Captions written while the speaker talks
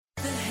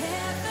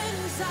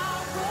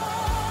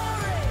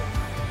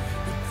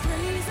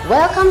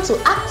Welcome to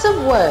Active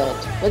Word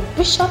with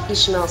Bishop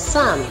Ishmael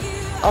Sam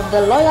of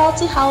the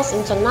Loyalty House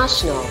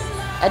International,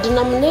 a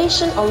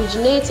denomination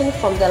originating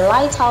from the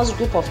Lighthouse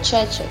Group of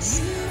Churches,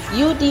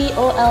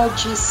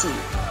 UDOLGC.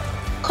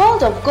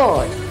 Called of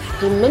God,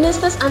 he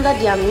ministers under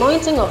the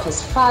anointing of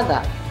his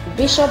father,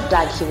 Bishop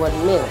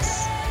Dahwenya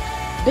Mills.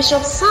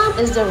 Bishop Sam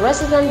is the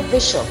resident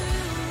bishop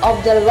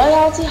of the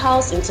Loyalty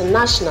House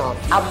International,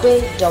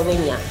 Abbey,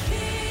 Dahwenya,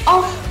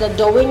 off the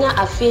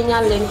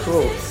Dahwenya Link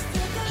Road.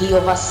 He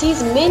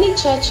oversees many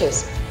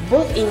churches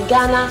both in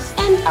Ghana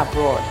and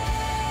abroad.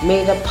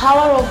 May the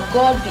power of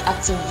God be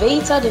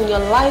activated in your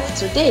life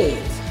today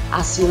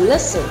as you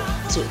listen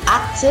to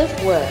Active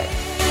Word.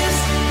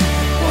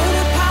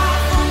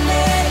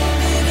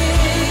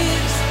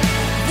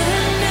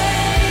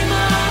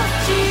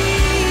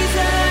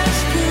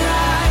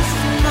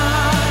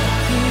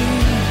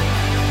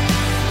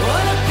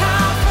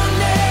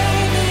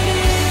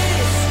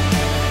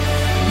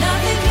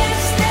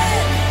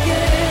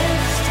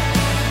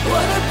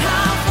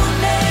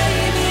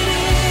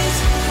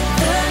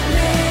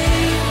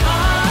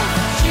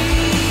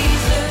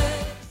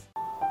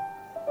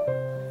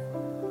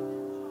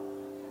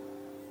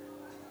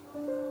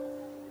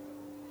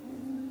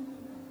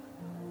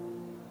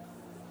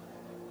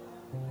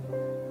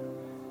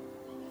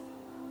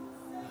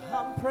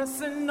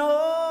 Pressing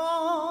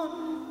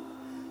on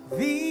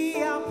the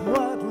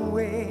upward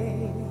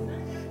way,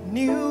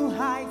 new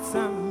heights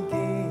I'm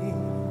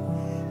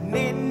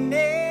gaining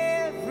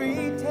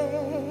every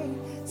day,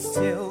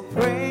 still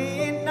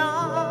praying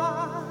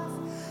off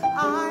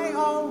I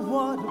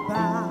onward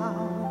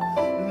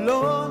bound,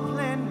 Lord,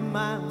 plant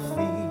my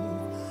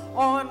feet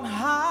on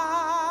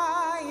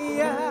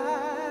higher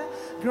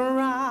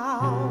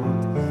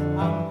ground.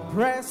 I'm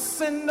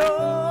pressing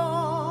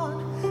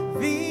on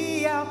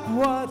the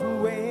upward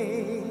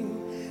way,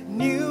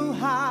 new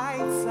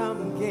heights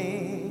I'm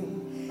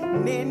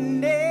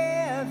gaining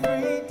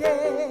every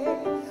day,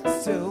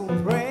 still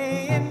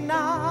praying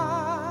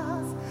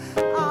as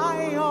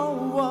I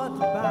onward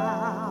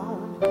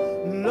bound,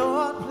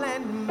 Lord,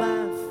 plant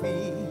my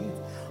feet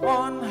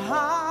on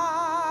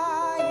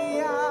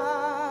higher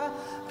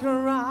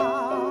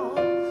ground.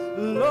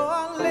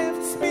 Lord,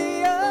 lift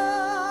me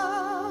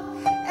up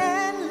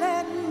and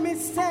let me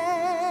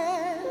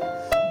stand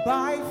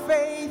by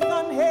faith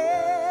on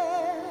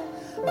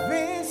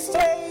heaven's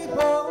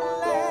stable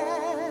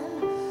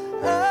land,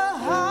 a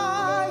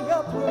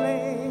higher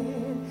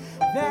plane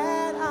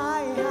that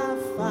I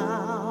have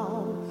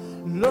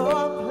found.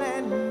 Lord,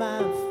 plant my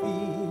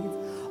feet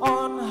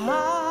on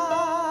higher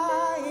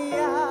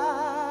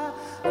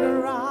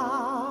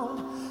ground.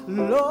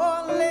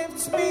 Lord,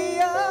 lift me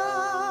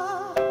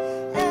up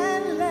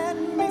and let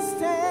me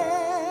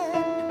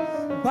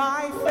stand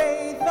by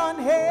faith on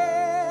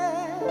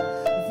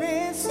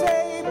heaven's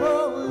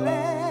stable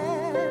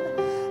land,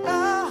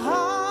 a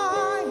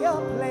higher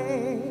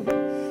plane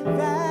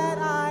that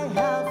I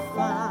have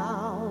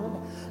found.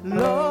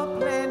 Lord,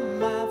 plant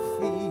my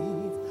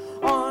feet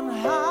on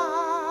higher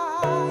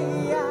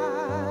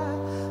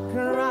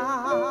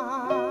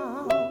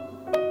ground.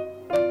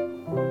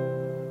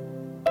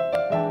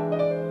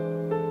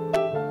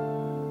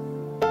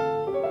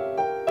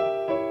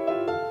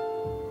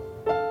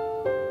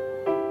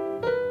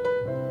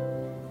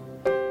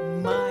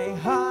 My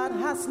heart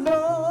has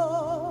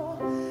no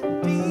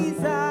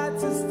desire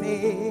to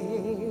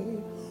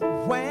stay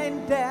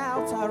when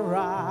doubts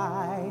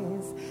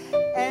arise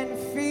and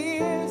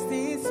fears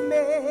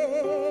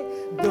dismay,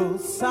 though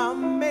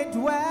some may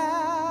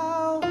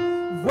dwell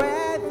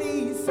where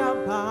these are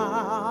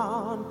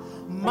bound.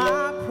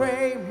 My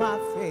prayer, my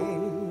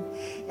faith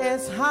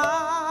is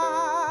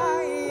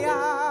higher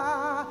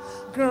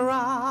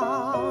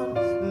ground.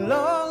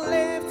 Lord,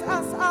 lift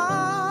us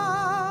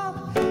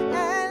up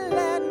and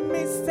let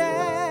me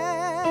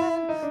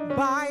stand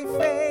by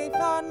faith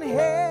on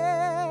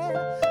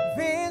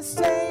heaven's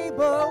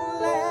stable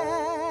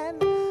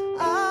land,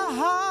 a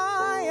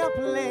higher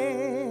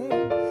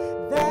plane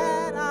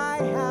that I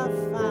have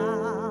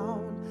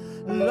found.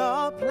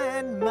 Lord,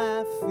 plant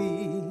my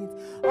feet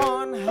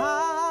on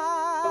higher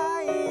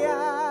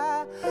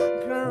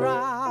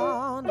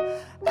ground,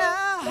 a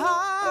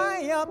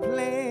higher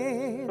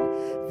plane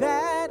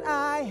that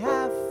I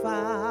have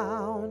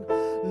found.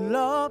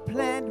 Lord,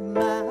 plant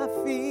my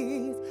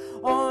feet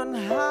on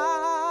higher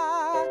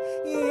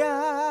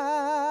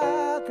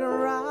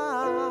ground.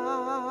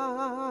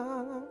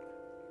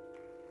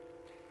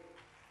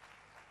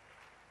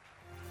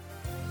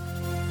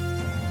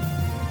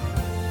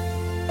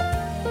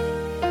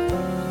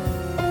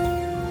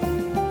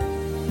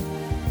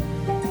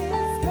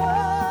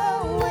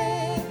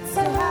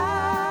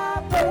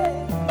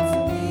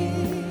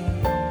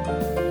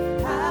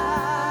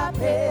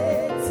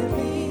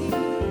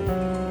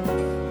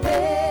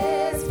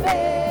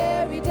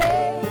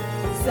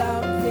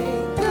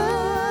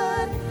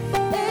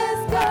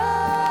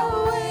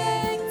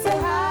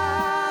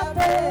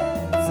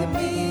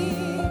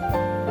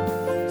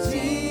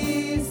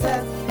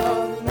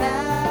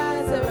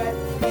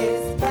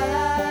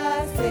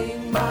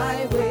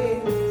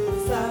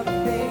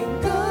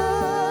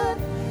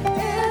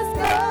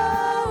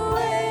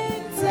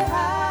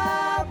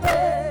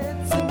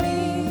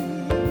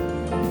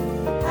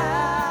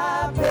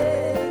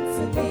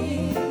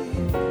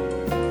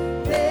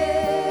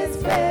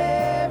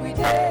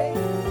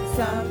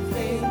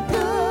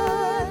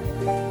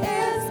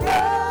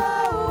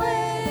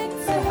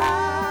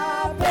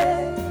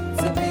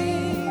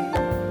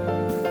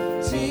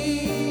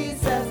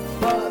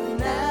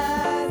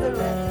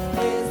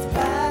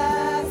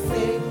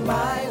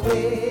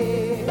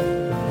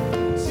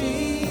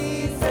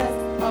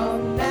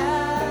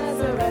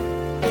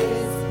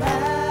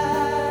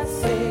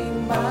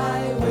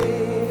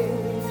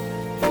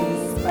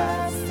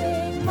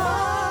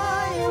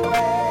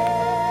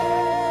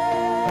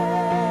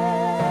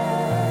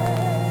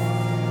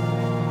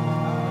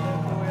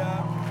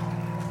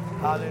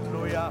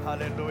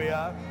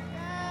 Hallelujah.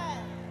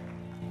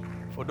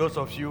 For those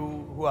of you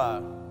who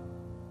are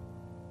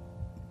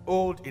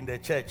old in the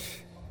church,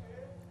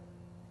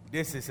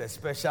 this is a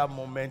special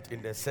moment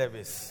in the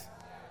service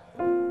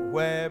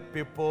where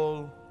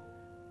people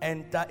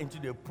enter into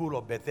the pool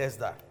of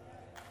Bethesda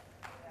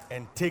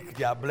and take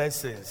their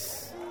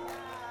blessings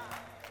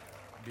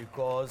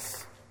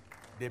because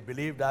they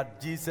believe that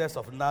Jesus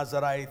of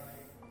Nazareth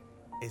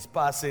is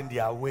passing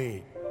their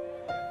way.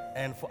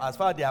 And as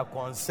far as they are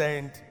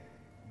concerned,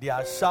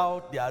 their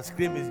shout, their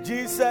scream is,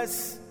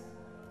 Jesus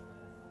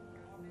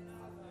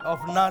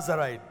of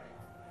Nazareth,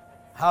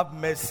 have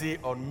mercy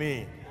on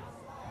me.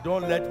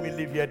 Don't let me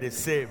live here the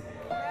same.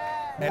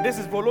 And this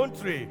is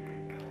voluntary,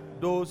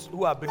 those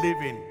who are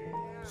believing.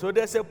 So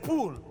there's a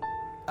pool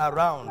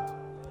around,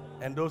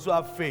 and those who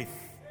have faith,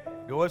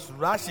 they always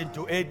rush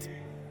into it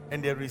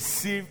and they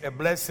receive a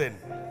blessing.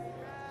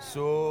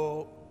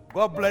 So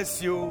God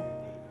bless you.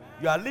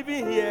 You are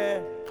living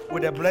here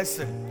with a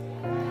blessing.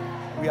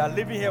 We are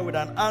living here with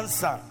an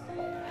answer.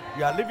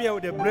 You are living here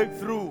with a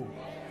breakthrough.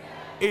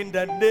 In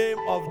the name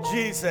of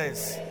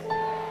Jesus.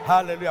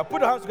 Hallelujah.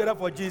 Put your hands together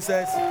for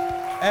Jesus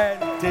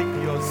and take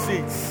your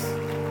seats.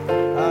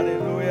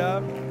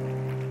 Hallelujah.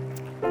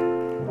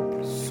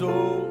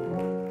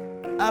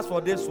 So, as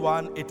for this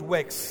one, it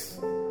works.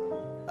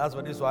 As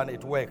for this one,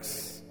 it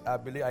works.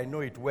 I know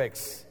it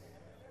works.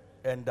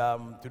 And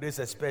today is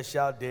a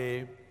special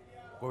day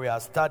where we are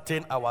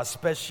starting our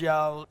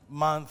special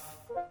month.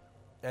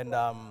 And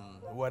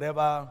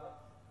whatever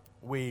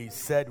we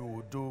said we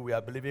would do, we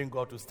are believing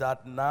God to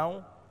start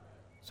now.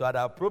 So at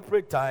the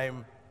appropriate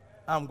time,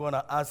 I'm going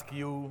to ask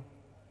you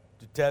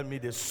to tell me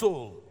the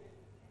soul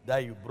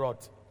that you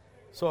brought.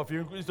 So if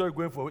you instead of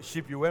going for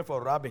sheep, you went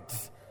for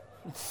rabbits.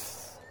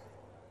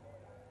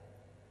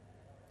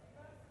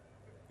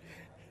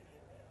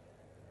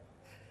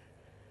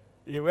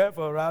 You went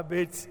for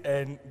rabbits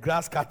and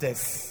grass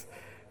cutters.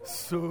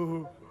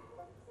 So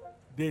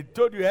they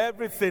told you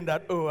everything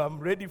that, oh, I'm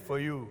ready for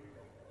you.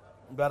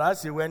 But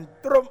as you went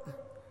through,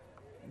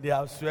 they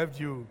have swept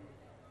you.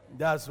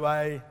 That's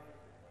why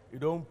you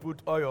don't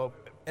put all your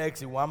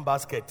eggs in one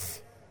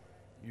basket.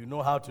 You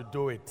know how to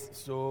do it.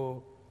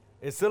 So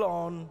it's still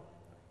on.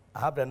 I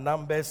have the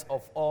numbers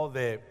of all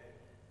the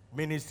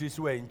ministries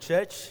who are in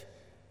church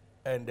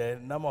and the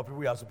number of people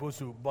we are supposed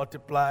to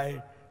multiply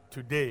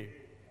today.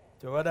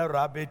 So whether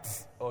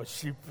rabbits or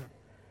sheep,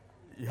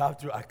 you have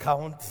to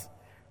account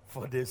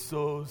for the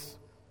souls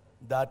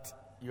that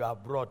you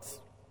have brought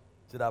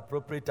to the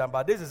appropriate time.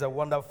 But this is a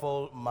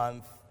wonderful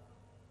month.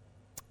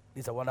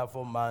 It's a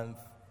wonderful month.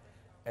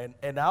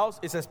 And ours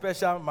is a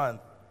special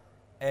month.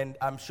 And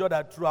I'm sure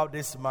that throughout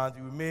this month,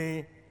 you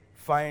may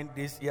find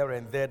this here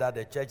and there that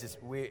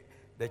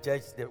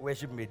the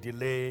worship may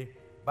delay.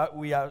 But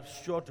we are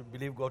sure to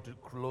believe God to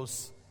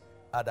close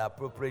at the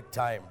appropriate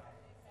time.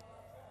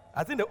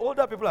 I think the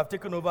older people have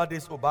taken over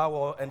this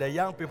Obawo, and the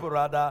young people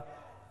rather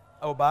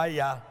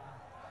Obaya.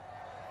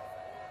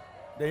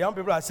 The young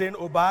people are saying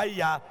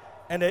Obaya,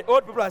 and the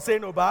old people are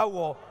saying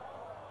Obawo.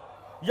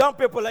 Young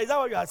people, is that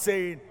what you are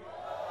saying?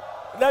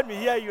 Let me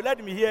hear you.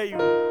 Let me hear you.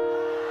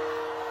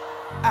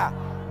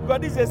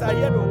 Because this says I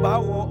hear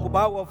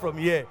Obawo from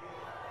here.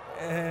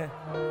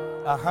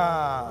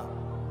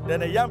 Then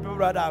the young people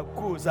rather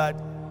cool said,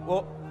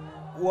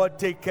 what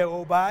take care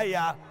of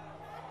Obaya?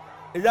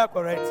 Is that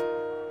correct?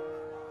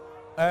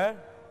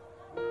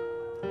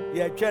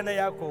 Yeah, China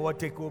Yako, what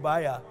take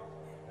Obaya?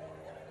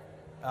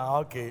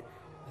 Okay.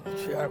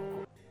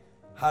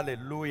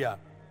 Hallelujah.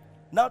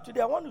 Now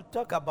today I want to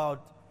talk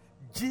about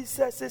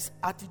Jesus'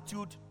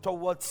 attitude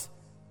towards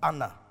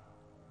Anna.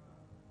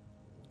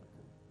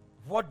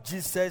 What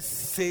Jesus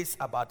says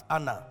about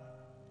Anna.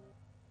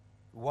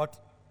 What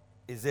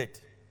is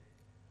it?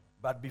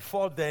 But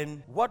before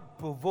then, what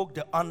provoked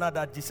the honor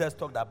that Jesus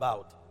talked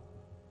about?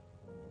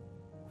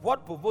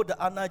 What provoked the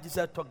honor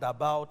Jesus talked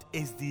about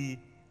is the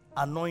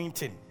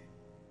anointing.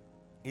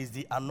 Is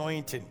the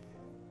anointing.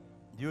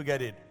 Do you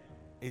get it?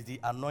 Is the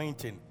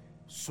anointing.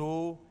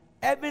 So,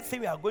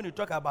 everything we are going to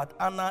talk about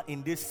Anna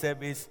in this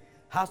service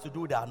has to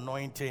do with the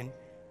anointing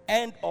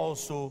and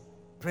also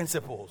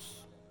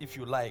principles, if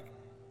you like.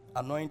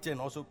 Anointing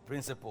and also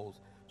principles.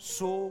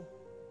 So,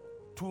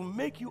 to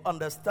make you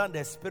understand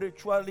the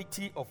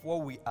spirituality of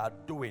what we are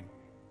doing,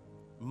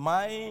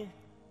 my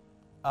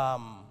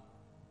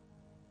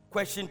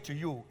question to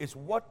you is,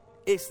 what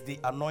is the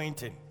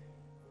anointing?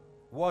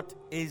 What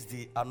is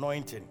the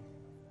anointing?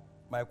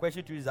 My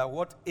question to you is that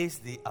what is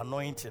the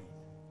anointing?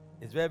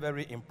 It's very,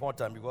 very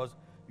important because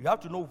you have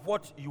to know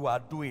what you are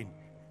doing.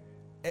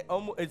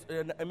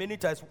 Many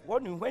times,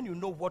 when you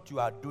know what you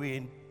are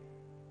doing,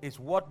 is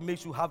what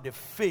makes you have the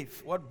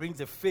faith, what brings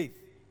the faith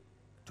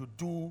to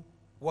do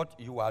what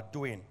you are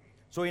doing.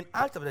 So in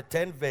Acts chapter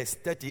 10, verse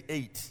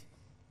 38,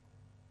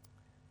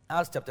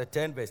 Acts chapter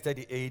 10, verse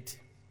 38,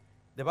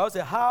 the Bible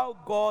says, how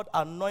God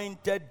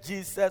anointed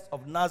Jesus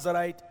of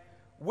Nazareth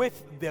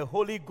with the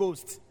Holy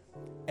Ghost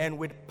and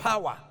with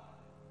power.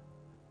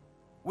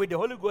 With the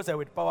Holy Ghost and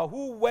with power,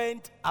 who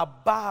went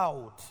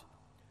about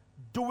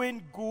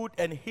doing good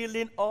and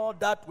healing all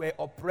that were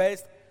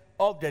oppressed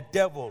of the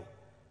devil,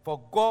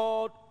 for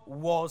God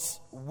was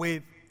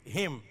with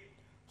him.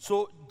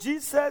 So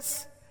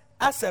Jesus,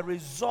 as a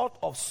result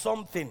of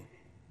something,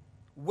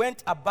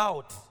 went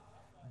about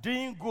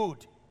doing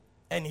good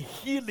and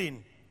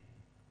healing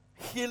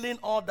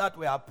all that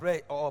were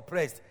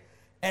oppressed.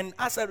 And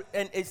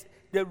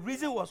the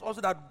reason was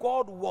also that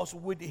God was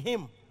with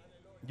him.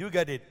 Do you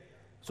get it?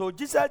 So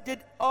Jesus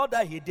did all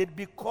that he did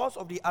because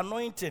of the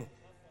anointing.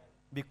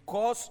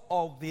 Because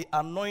of the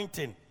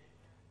anointing.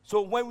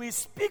 So when we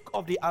speak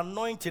of the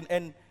anointing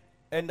and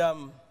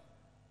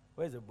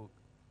where's the book?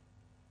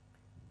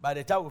 By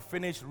the time we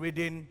finish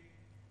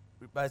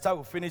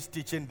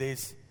teaching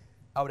this,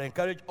 I would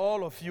encourage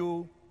all of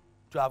you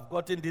to have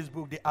gotten this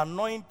book, The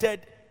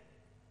Anointed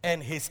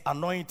and His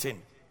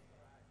Anointing.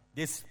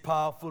 This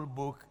powerful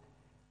book,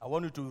 I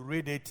want you to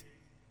read it.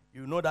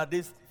 You know that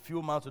these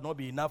few months will not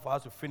be enough for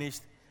us to finish,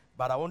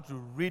 but I want to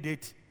read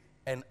it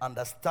and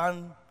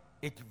understand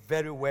it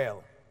very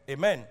well.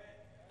 Amen?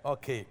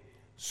 Okay.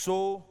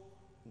 So,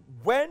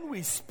 when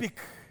we speak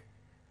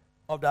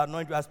of the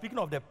anointing, we are speaking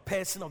of the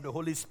person of the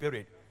Holy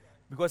Spirit.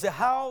 Because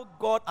how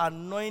God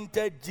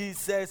anointed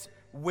Jesus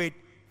with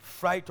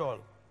fright oil.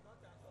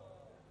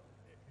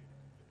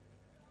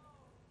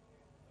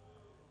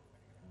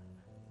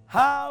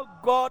 How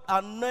God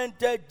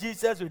anointed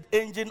Jesus with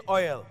engine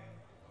oil.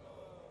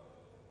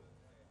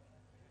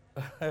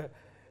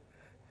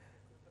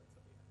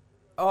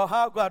 Or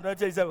how God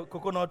anointed Jesus with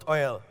coconut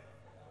oil.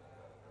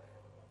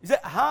 He said,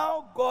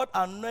 how God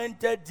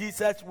anointed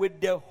Jesus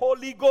with the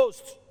Holy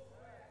Ghost.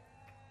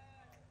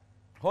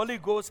 Holy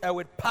Ghost and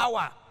with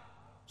power.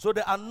 So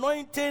the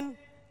anointing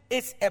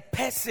is a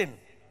person.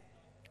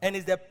 And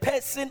is the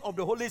person of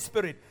the Holy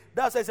Spirit.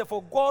 That's why I said,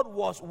 for God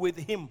was with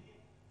him.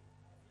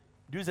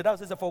 Do you see that?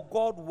 Says, for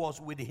God was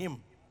with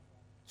him.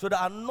 So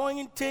the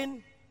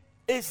anointing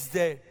is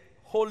the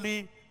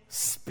Holy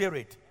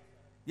Spirit.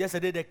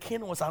 Yesterday the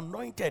king was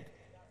anointed.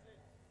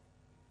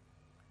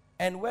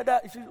 And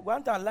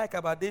one thing I like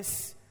about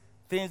these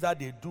things that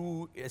they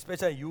do,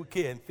 especially in UK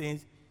and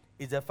things,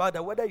 is the fact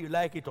that whether you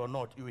like it or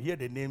not, you hear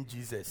the name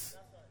Jesus.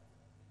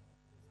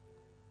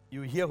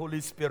 You hear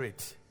Holy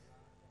Spirit.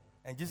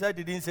 And Jesus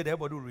didn't say that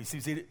everybody will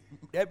receive. He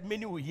said,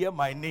 many will hear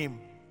my name.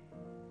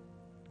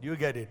 Do you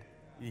get it?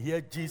 You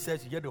hear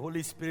Jesus, you hear the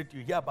Holy Spirit,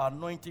 you hear about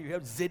anointing, you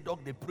hear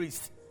Zadok the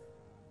priest.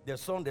 The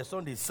song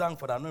they sang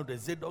for the anointing,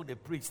 Zadok the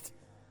priest.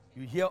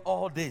 You hear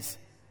all this.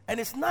 And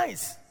it's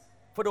nice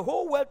for the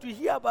whole world to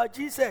hear about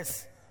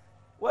Jesus,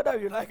 whether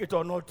you like it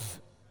or not,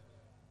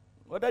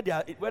 whether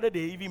they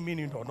even mean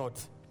it or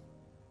not.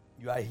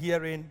 You are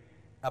hearing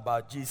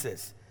about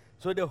Jesus.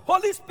 So the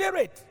Holy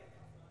Spirit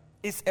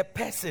is a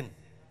person,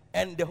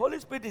 and the Holy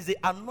Spirit is the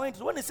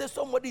anointed. When it says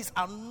somebody is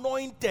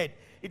anointed,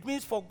 it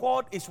means for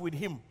God is with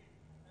him.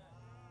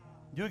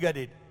 Do you get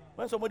it?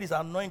 When somebody is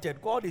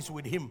anointed, God is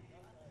with him.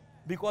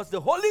 Because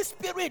the Holy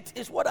Spirit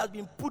is what has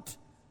been put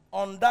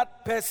on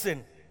that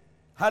person.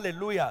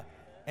 Hallelujah.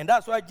 And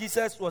that's why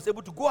Jesus was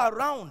able to go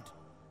around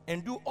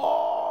and do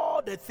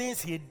all the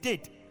things he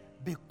did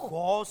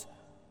because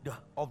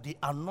of the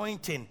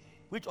anointing,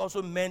 which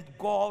also meant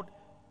God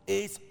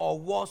is or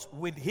was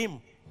with him.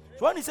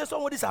 So when he says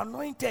somebody is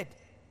anointed,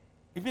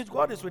 it means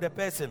God is with a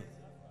person.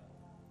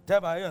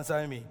 Tell me, are you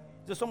answering me?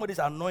 So somebody is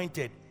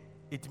anointed,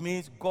 it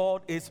means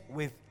God is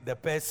with the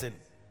person.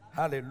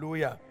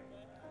 Hallelujah.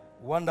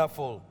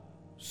 Wonderful.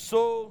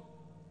 So,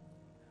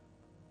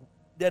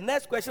 the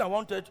next question I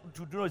wanted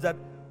to know is that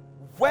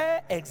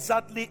where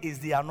exactly is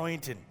the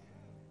anointing?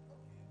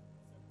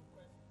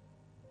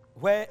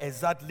 Where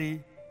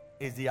exactly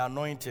is the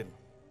anointing?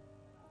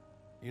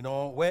 You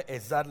know, where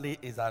exactly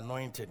is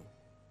anointing?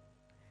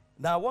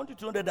 Now, I want you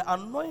to know that the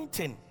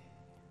anointing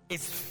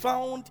is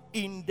found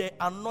in the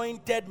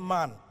anointed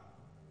man.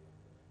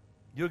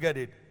 You get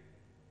it?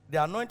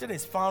 The anointing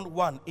is found,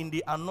 one, in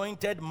the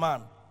anointed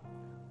man.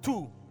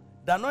 Two,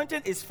 the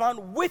anointing is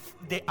found with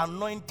the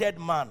anointed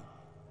man.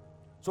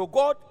 So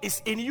God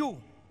is in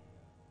you.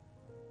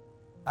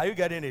 Are you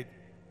getting it?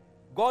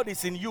 God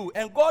is in you,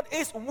 and God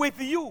is with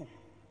you.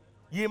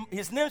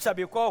 His name shall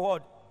be called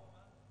what?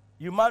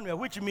 Emmanuel,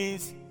 which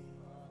means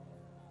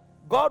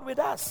God with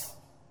us.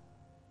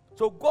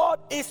 So God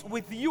is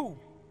with you.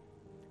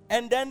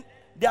 And then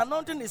the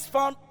anointing is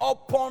found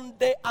upon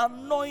the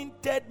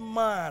anointed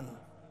man.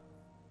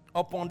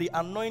 Upon the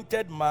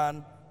anointed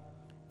man.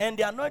 And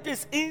the anointing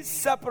is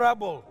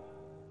inseparable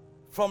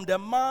from the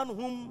man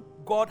whom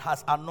God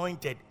has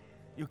anointed.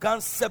 You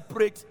can't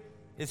separate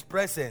his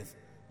presence.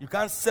 You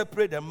can't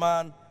separate the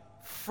man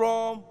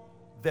from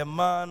the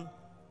man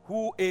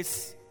who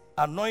is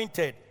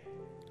anointed.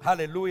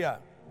 Hallelujah.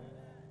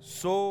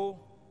 So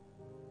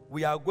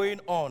we are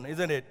going on,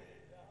 isn't it?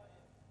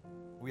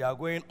 We are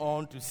going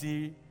on to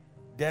see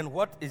then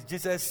what is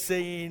Jesus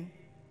saying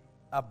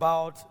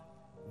about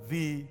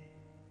the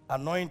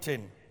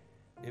anointing.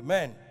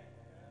 Amen.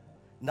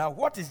 Now,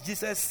 what is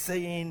Jesus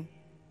saying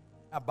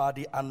about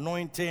the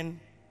anointing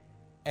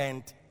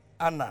and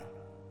Anna?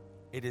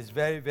 It is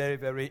very, very,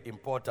 very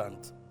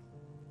important.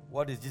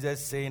 What is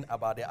Jesus saying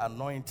about the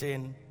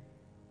anointing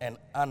and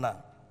honor,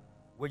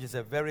 which is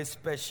a very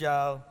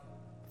special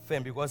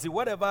thing? Because see,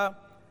 whatever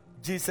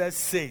Jesus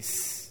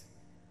says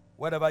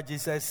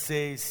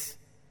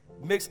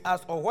makes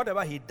us, or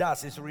whatever he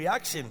does, his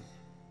reaction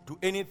to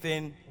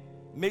anything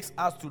makes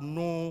us to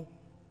know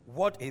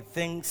what he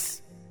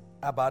thinks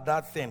about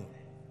that thing.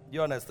 Do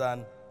you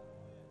understand?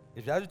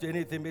 If he reacts to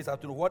anything, makes us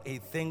to know what he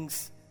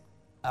thinks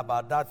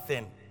about that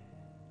thing.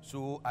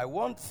 So I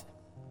want,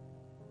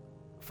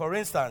 for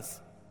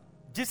instance,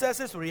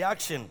 Jesus'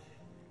 reaction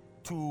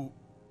to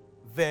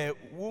the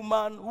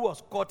woman who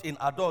was caught in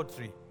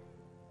adultery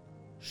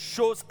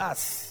shows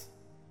us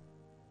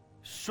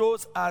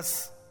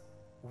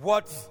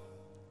what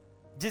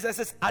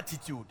Jesus'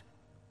 attitude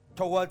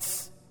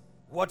towards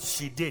what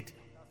she did.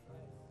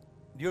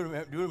 Do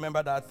you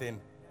remember that thing?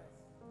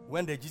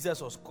 When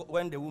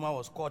the woman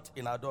was caught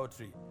in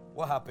adultery,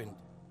 what happened?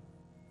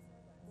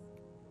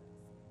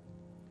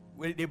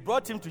 When they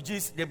brought her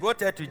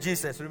to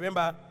Jesus.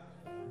 Remember,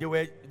 they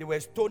were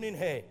stoning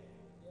her,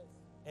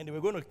 and they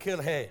were going to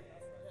kill her.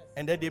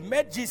 And then they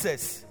met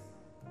Jesus.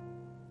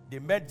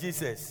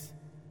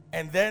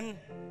 And then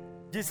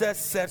Jesus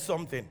said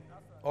something,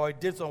 or he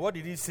did something. What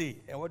did he say?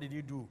 And what did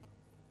he do?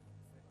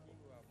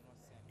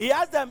 He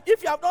asked them,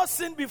 if you have not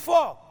sinned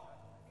before,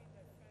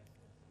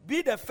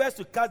 be the first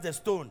to cast the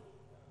stone.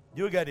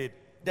 Do you get it?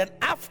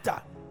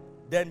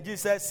 Then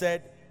Jesus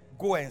said,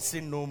 go and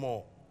sin no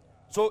more.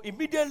 So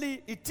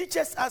immediately it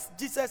teaches us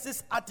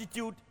Jesus'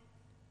 attitude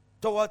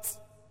towards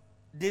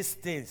these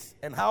things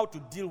and how to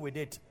deal with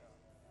it.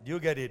 Do you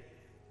get it?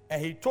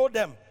 And he told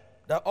them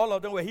that all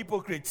of them were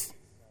hypocrites.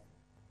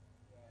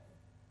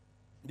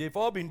 They've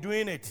all been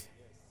doing it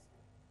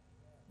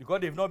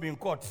because they've not been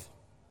caught.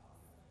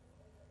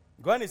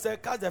 When he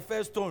said, cast the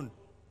first stone,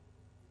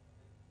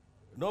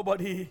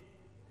 nobody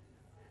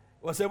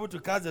was able to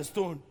cast the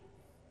stone.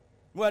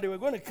 Well, they were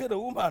going to kill the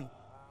woman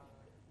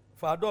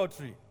for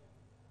adultery.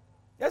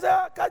 Yes,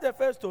 sir, cast the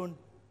first stone.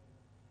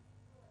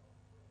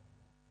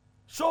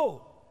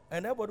 Show.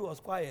 And everybody was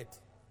quiet.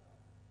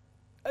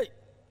 Hey.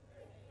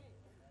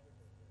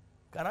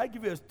 Can I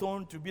give you a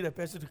stone to be the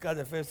person to cast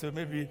the first stone?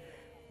 Maybe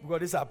because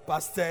these are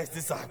pastors,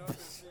 these are...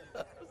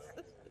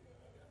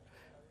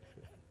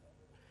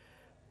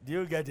 Do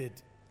you get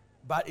it?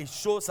 But it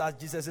shows us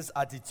Jesus'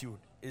 attitude.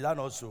 Is that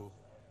not so?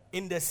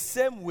 In the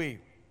same way,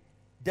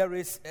 there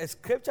is a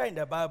scripture in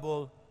the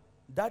Bible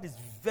that is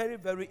very,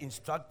 very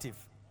instructive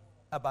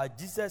about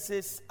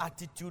Jesus'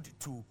 attitude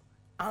to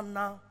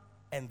honor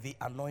and the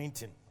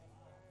anointing.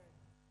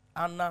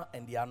 Honor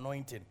and the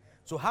anointing.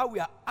 So how we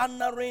are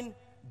honoring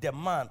the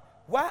man.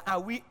 Why are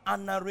we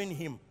honoring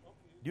him?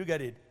 Do you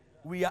get it?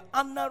 We are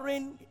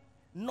honoring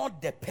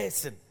not the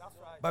person,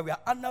 but we are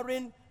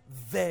honoring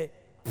the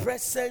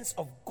presence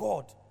of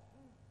God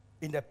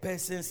in the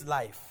person's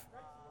life.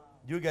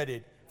 Do you get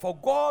it? For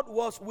God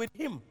was with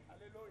him.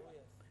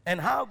 And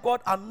how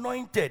God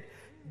anointed.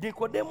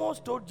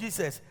 Nicodemus told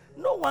Jesus,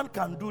 no one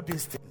can do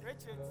this thing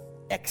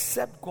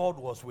except God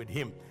was with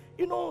him.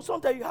 You know,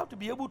 sometimes you have to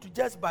be able to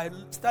just by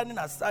standing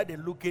aside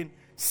and looking,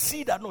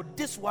 see that no,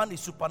 this one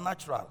is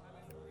supernatural.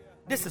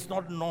 This is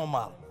not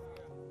normal.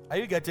 Are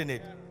you getting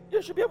it?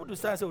 You should be able to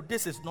stand and say, oh,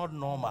 this is not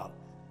normal.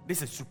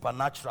 This is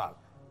supernatural.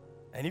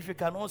 And if you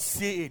cannot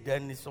see it,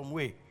 then in some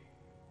way.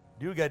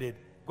 Do you get it?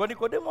 Because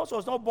Nicodemus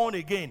was not born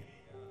again.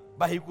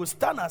 But he could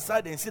stand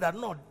aside and see that,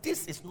 no,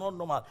 this is not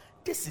normal.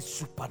 This is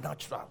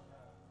supernatural.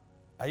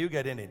 Are you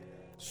getting it?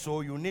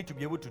 So you need to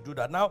be able to do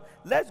that. Now,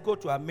 let's go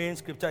to our main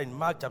scripture in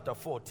Mark chapter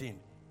 14.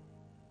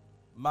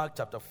 Mark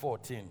chapter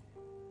 14.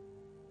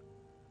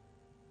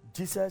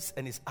 Jesus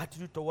and his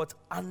attitude towards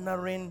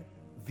honoring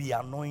the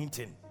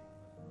anointing.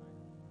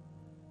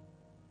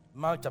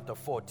 Mark chapter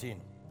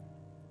 14,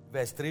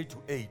 verse 3 to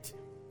 8.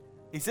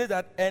 It says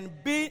that, and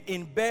being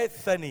in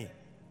Bethany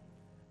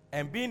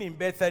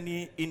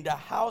in the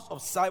house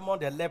of Simon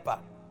the leper,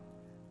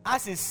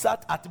 as he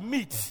sat at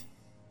meat,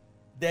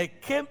 there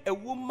came a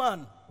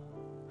woman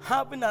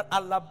having an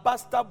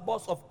alabaster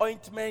box of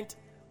ointment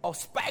of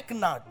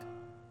spikenard,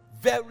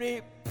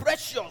 very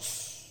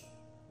precious,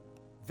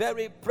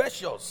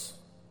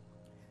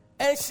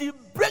 and she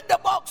break the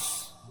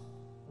box,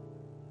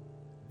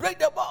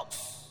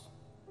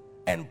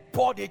 and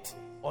poured it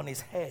on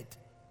his head.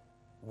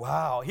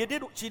 Wow.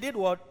 She did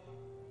what?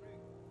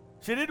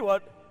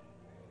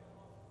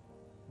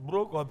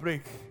 Broke or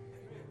break?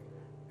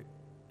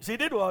 She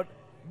did what?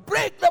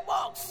 Break the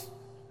box.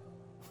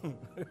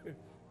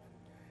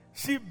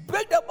 She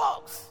break the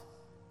box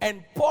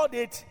and poured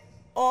it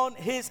on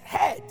his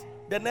head.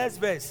 The next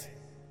verse.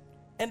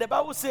 And the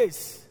Bible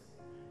says,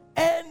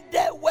 and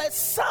there were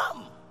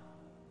some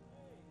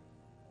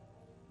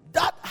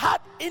that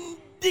had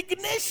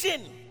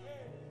indignation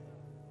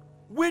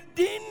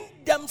within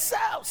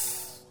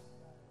themselves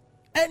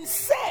and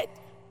said,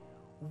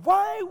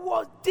 why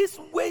was this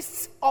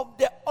waste of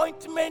the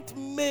ointment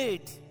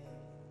made?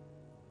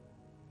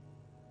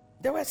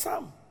 There were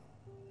some.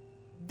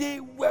 They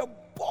were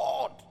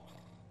bored.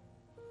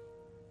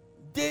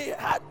 They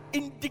had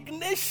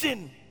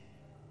indignation.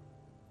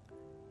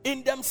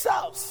 in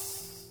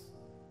themselves.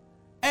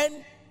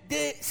 And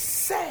they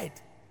said,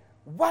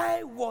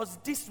 why was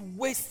this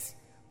waste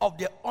of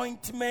the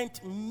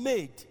ointment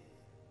made?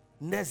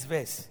 Next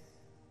verse.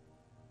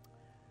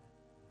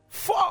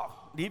 For,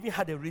 they even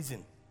had a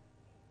reason.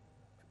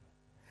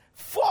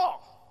 For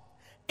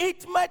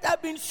it might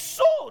have been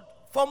sold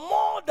for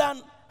more than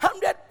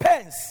 100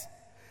 pence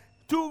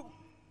to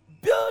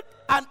build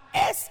an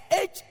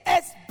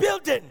SHS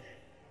building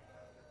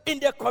in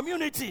the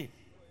community.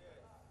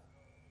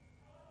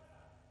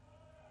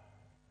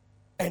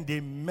 And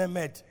they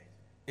murmured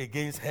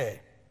against her.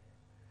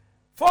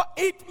 For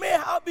it may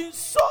have been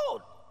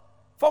sold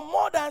for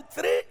more than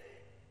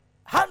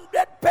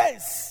 300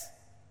 pence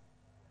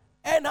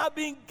and have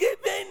been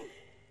given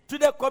to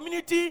the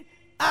community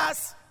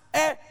as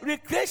a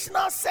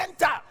recreational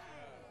center.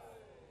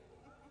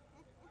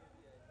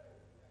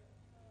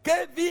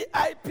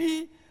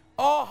 KVIP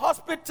or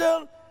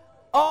hospital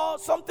or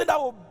something that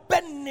will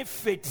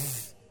benefit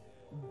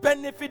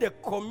the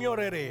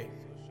community.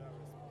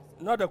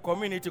 Not the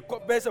community,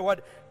 basically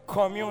what?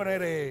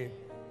 Community.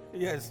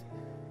 Yes.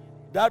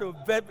 That will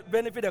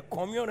benefit the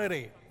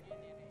community.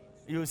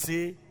 You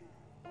see?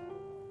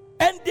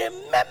 And they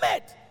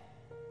murmured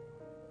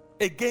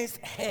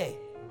against her.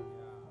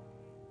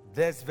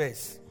 This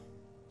verse.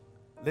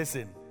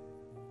 Listen.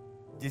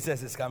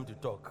 Jesus is come to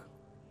talk.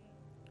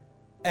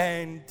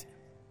 And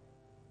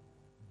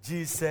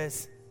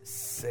Jesus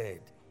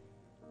said.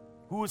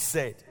 Who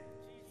said?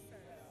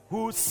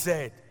 Who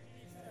said?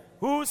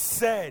 Who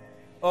said?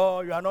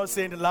 Oh, you are not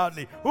saying it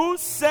loudly. Who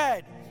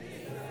said?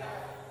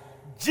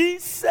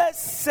 Jesus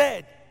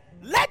said,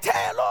 let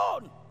her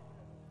alone.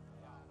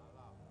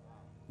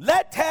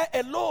 Let her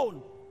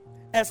alone.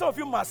 And some of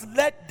you must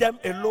let them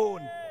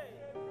alone.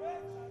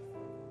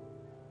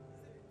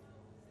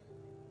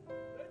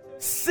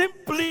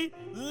 Simply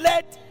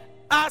let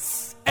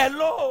us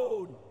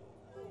alone.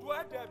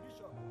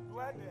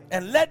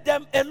 And let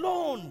them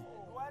alone.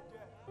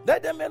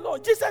 Let them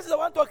alone. Jesus is the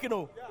one talking.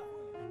 Oh.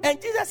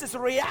 And Jesus is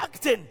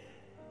reacting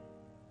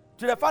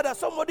to the fact that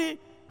somebody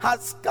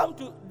has come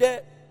to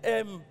the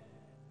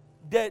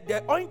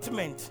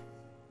ointment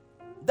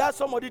that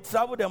somebody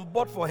traveled and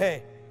bought for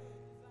her.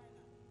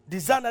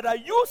 Designer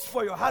that used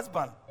for your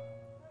husband.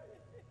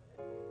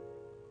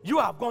 You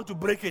have gone to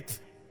break it.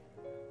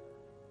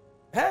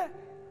 Huh?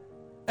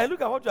 And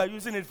look at what you are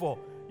using it for.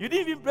 You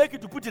didn't even break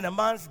it to put in a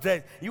man's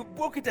dress. You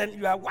broke it and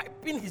you are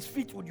wiping his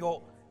feet with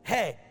your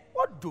hair.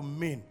 What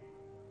domain?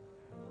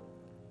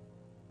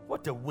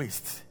 What a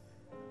waste.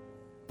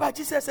 But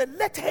Jesus said,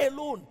 let her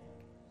alone.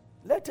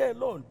 Let her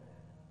alone.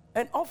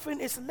 And often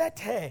it's let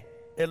her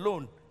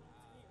alone,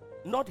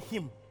 not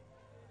him.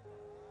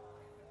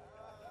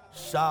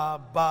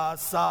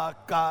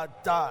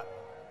 Shabasakata.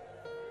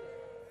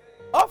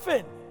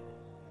 Often,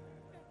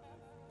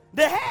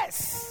 the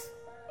hairs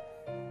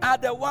are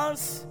the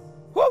ones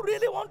who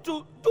really want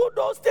to do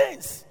those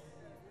things.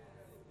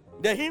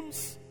 The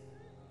hymns.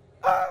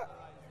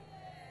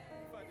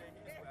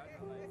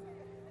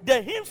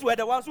 The hymns were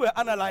the ones who were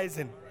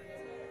analyzing.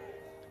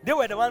 They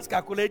were the ones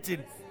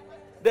calculating.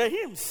 The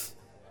hymns.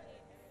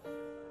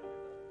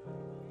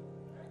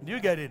 Do you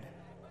get it?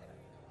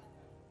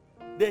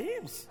 The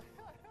hymns.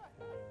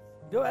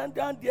 They went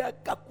down there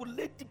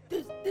calculating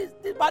this.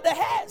 But the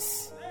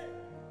hairs.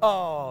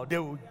 Oh, they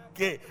will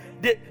give.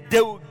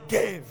 They will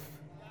give.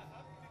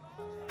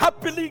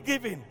 Happily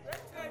giving.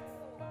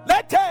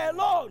 Let her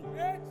alone.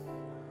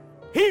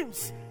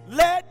 Hymns.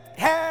 Let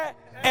her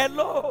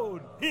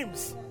alone.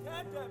 Hymns.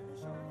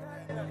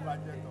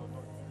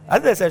 I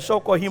think there's a show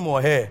called Him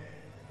or Her.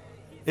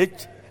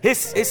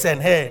 His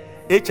and her.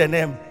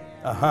 H&M.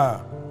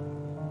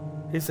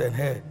 His and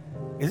her.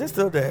 Is it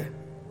still there?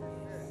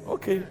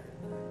 Okay.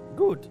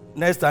 Good.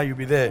 Next time you'll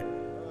be there.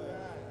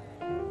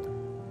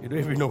 You don't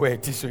even know where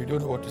it is, so you don't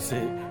know what to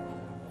say.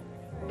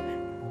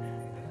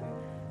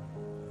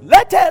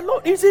 Let her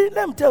alone. You see,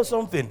 let me tell you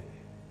something.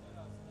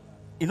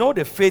 You know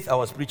the faith I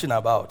was preaching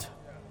about?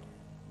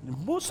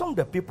 Most of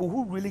the people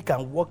who really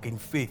can walk in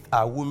faith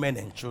are women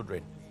and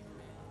children.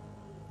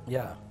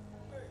 Yeah.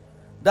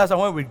 That's why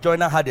when we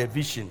joined, I had a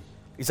vision.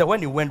 He said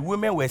when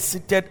women were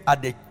seated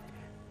at the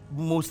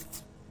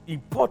most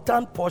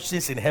important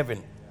portions in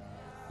heaven,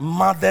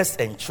 mothers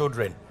and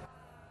children.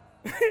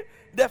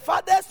 The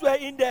fathers were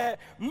in the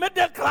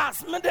middle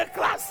class,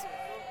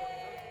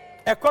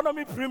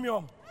 economy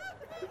premium.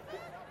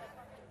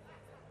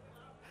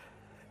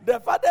 The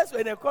fathers were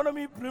in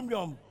economy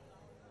premium.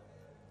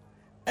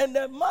 And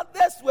the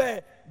mothers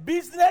were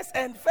business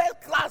and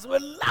first class, were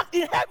locked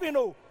in heaven.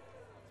 Oh,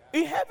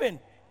 in heaven.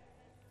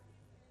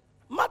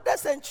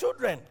 Mothers and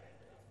children.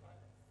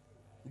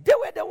 They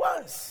were the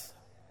ones.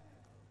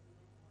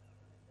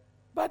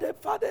 But the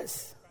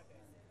fathers,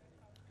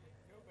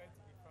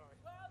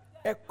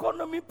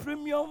 economy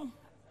premium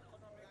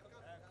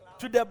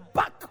to the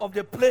back of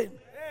the plane.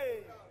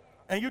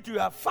 And you two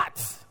are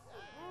fat.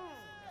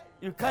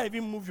 You can't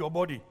even move your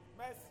body.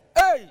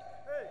 Hey!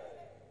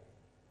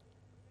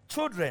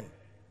 Children.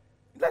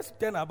 Let's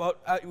turn about,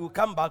 we'll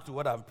come back to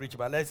what I'm preaching,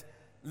 but let's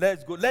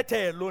let's go. Let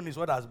her alone is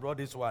what has brought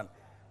this one.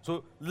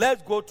 So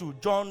let's go to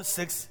John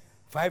 6,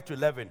 5 to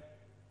 11.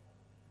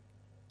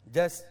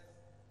 Just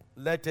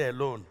let her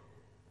alone.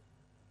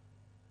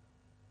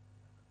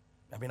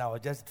 I mean, I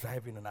was just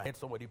driving and I heard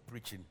somebody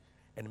preaching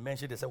and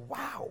mentioned, they said,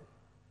 wow,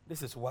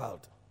 this is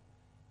wild.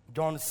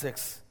 John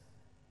 6,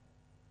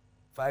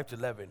 5 to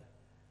 11.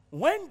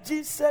 When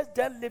Jesus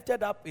then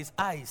lifted up his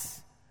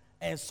eyes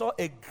and saw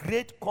a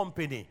great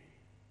company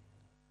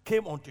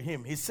came unto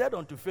him, he said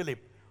unto Philip,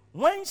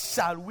 when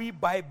shall we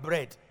buy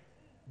bread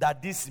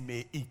that this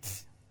may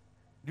eat?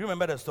 Do you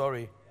remember the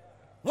story?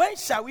 When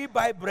shall we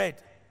buy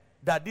bread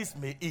that this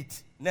may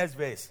eat? Next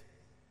verse.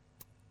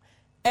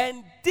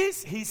 And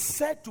this he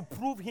said to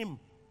prove him.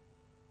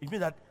 It means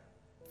that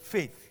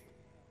faith.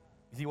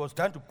 He was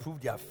trying to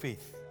prove their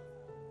faith.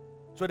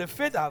 So the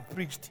faith I have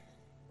preached,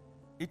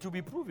 it will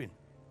be proven.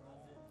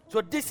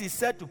 So this he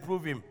said to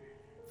prove him.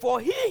 For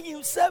he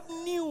himself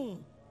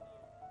knew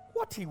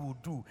what he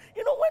would do.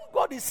 You know, when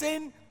God is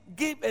saying,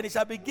 give and it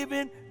shall be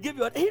given, give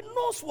you, he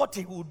knows what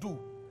he will do.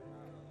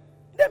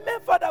 The mere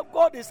fact that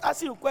God is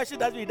asking you questions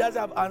that he doesn't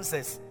have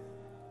answers.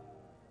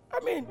 I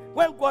mean,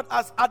 when God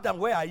asked Adam,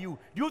 where are you?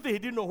 Do you think he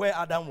didn't know where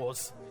Adam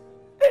was?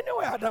 He knew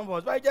where Adam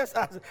was, but he just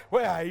asked,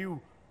 where are you?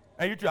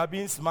 And you two are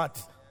being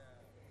smart.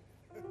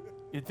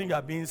 You think you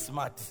are being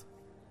smart.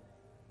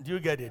 Do you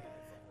get it?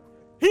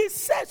 He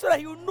said so that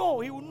he would know.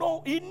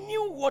 He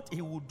knew what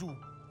he would do.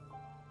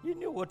 He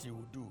knew what he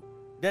would do.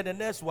 Then the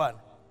next one.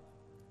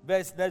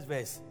 Next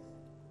verse.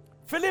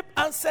 Philip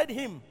answered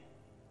him,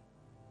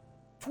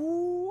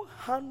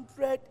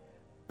 200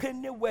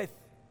 penny worth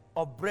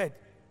of bread.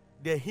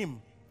 The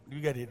him. Do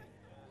you get it?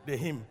 The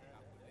him.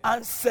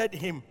 Answered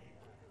him,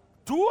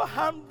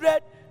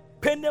 200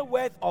 penny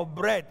worth of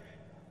bread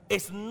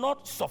is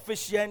not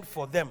sufficient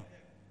for them,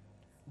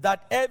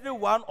 that every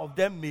one of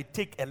them may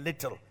take a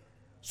little.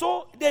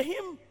 So the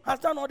him has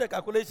done all the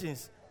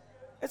calculations.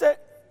 He said,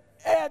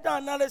 the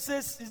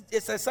analysis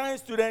is a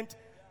science student.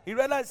 He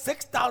realized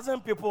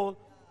 6,000 people.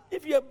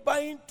 If you're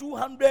buying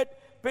 200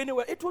 penny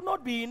worth, it will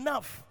not be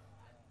enough.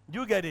 Do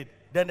you get it?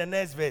 Then the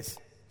next verse.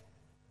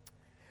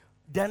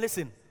 Then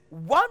listen.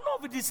 One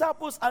of the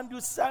disciples,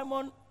 Andrew,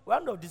 Simon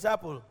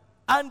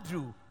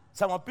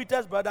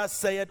Peter's brother,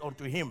 said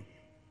unto him,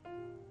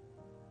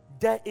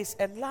 there is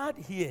a lad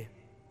here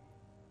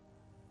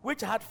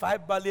which had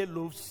 5 barley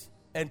loaves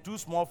and 2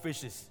 small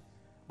fishes.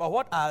 But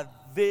what are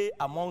they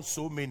among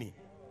so many?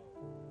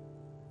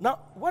 Now,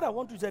 what I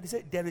want to say, he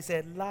said, there is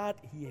a lad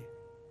here.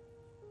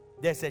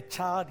 There's a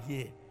child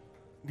here.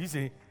 You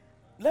see,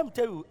 let me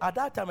tell you, at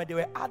that time, there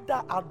were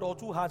other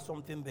adults who had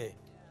something there.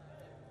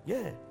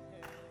 Yeah.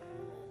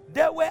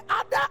 There were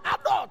other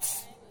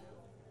adults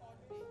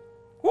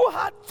who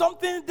had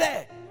something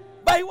there,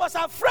 but he was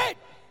afraid.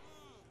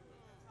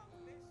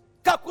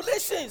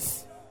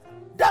 Calculations.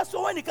 That's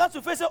why when it comes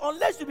to faith,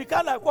 unless you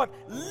become like what?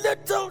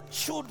 Little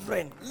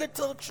children.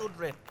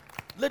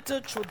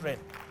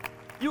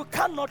 You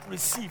cannot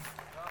receive.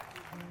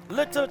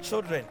 Little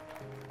children.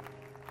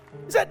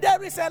 He said,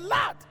 there is a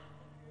lad.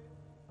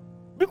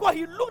 Because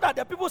he looked at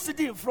the people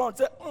sitting in front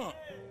and said,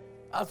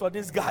 as for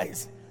these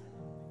guys,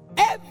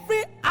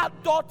 every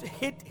adult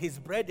hid his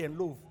bread and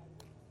loaf.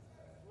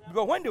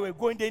 Because when they were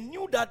going, they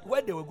knew that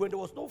where they were going, there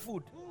was no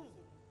food.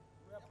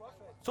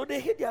 So they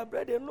hid their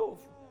bread and loaf.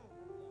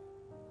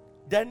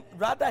 Then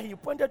rather he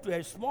pointed to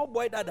a small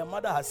boy that the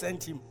mother had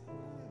sent him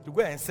to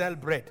go and sell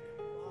bread.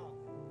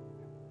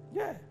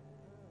 Yeah.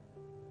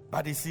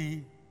 But you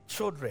see,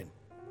 children.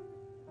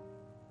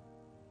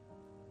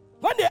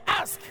 When they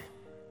ask,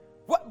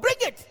 bring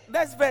it,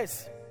 next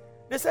verse.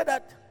 They said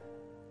that,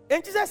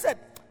 and Jesus said,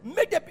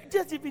 make the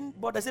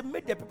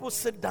people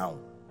sit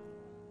down.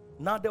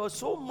 Now there was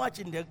so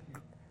much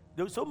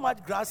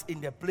grass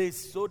in the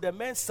place, so the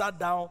men sat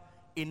down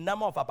in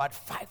number of about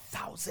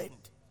 5,000.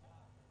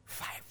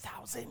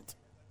 5,000.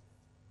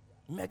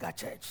 Mega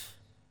church.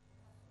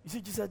 You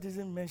see, Jesus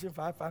didn't mention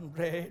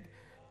 500,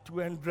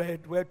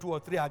 200, where 2 or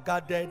 3 are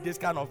gathered, this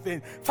kind of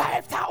thing.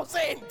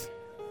 5,000.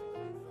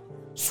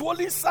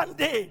 Surely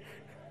Sunday.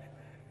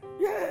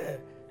 Yeah.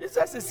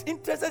 Jesus is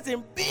interested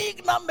in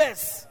big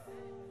numbers.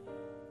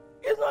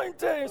 He's not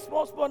interested in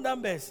small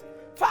numbers.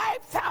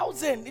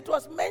 5,000. It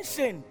was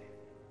mentioned.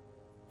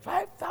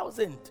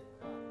 5,000.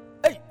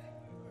 Hey.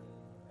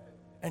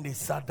 And they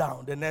sat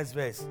down. The next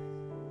verse.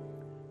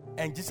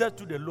 And Jesus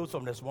took the loaves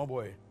from the small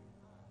boy.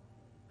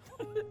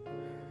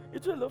 He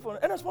took the loaf from,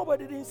 and the small boy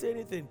didn't say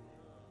anything.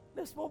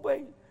 The small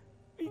boy,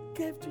 he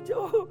gave to Jesus.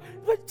 Oh,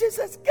 but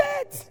Jesus,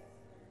 get,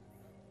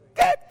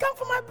 come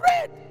for my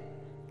bread.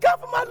 Come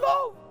for my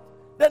loaf.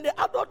 Then the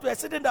adults were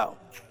sitting down.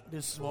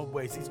 The small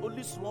boys, it's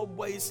only small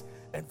boys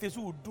and things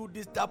who will do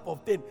this type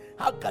of thing.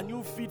 How can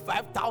you feed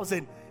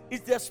 5,000?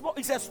 It's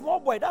a small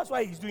boy. That's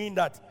why he's doing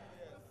that.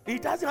 He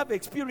doesn't have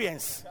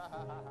experience.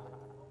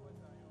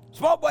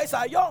 Small boys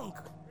are young.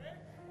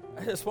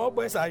 Small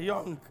boys are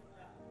young.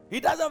 He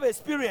doesn't have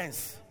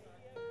experience.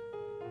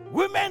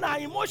 Women are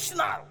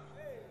emotional.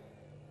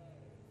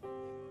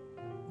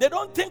 They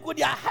don't think with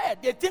their head.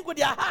 They think with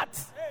their heart.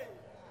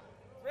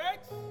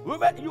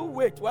 Women, you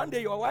wait. One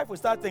day your wife will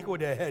start thinking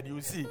with her head.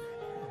 You see.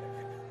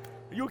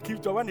 You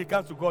keep, when it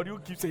comes to God, you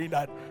keep saying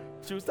that.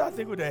 She will start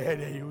thinking with her head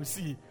and you will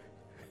see.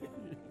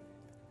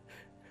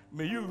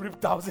 May you rip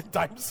 1,000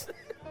 times.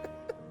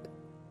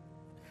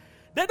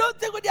 They don't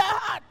think with their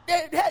heart.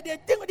 They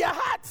think with their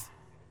heart.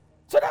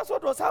 So that's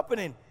what was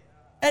happening.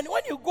 And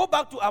when you go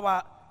back to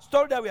our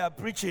story that we are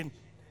preaching,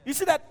 you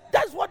see that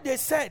that's what they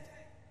said.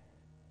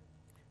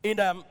 In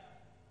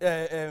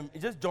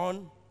just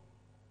John,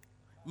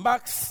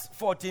 Mark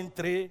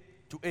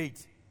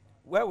 14:3-8.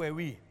 Where were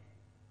we?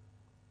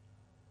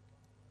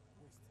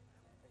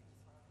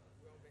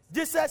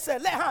 Jesus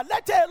said, let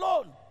her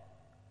alone.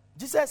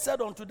 Jesus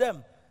said unto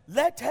them,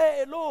 let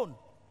her alone.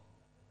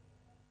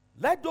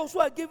 Let those who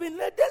are giving,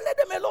 let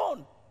them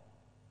alone.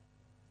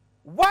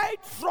 Why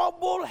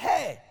trouble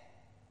her?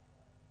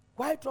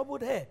 Why trouble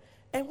her?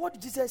 And what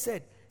Jesus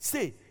said,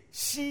 say,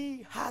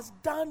 she has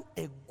done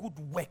a good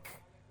work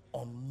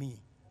on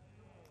me.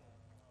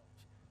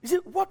 You see,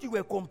 what you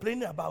were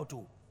complaining about,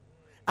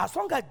 as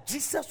long as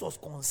Jesus was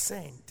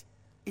concerned,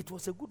 it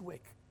was a good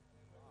work.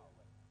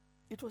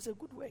 It was a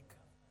good work.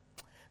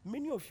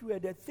 Many of you,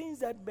 the things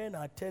that men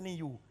are telling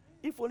you,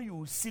 if only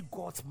you see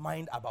God's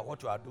mind about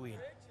what you are doing.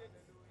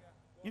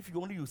 If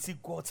you see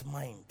God's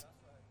mind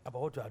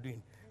about what you are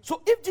doing.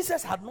 So if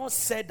Jesus had not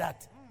said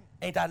that,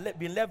 and it had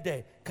been left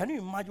there, can you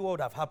imagine what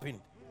would have happened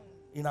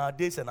in our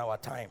days and our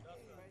time?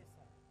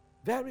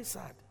 Very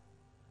sad.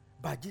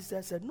 But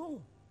Jesus said,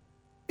 no,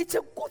 it's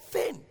a good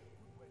thing.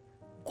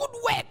 Good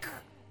work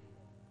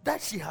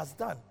that she has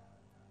done.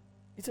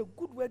 It's a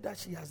good work that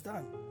she has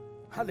done.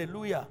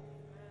 Hallelujah.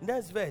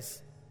 Next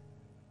verse.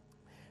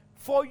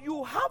 For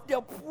you have the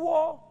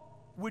poor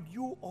with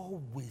you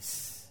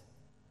always.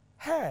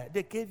 Here,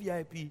 the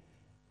KVIP,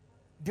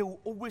 they will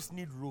always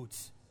need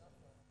roads.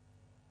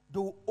 They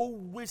will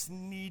always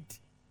need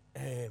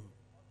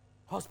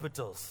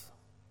hospitals.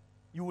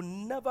 You will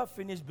never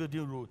finish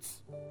building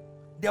roads.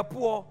 The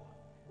poor,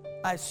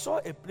 I saw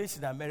a place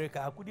in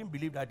America. I couldn't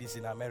believe that it's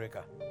in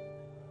America.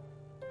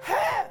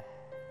 Hey!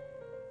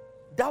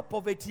 That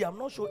poverty, I'm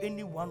not sure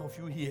any one of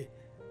you here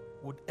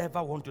would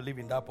ever want to live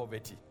in that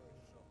poverty.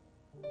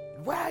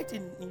 Right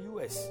in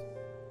US,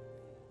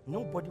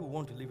 nobody will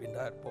want to live in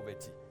that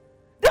poverty.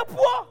 The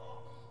poor,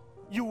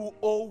 you will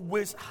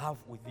always have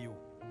with you.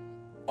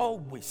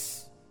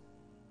 Always.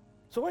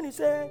 So when you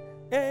say,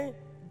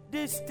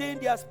 this thing,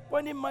 they are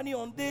spending money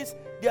on this,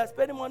 they are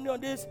spending money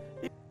on this.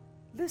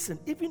 Listen,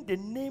 even the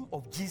name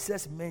of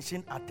Jesus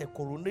mentioned at the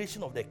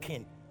coronation of the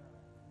king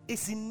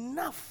is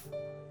enough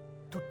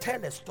to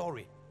tell a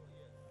story.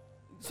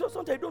 So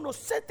sometimes you don't know,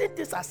 certain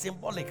things are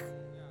symbolic.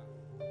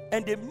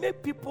 And they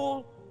make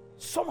people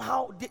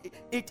somehow,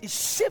 it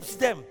shapes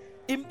them.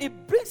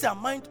 It brings their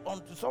mind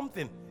onto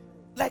something.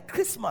 Like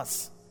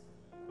Christmas.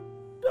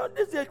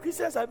 These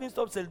Christians haven't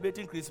stopped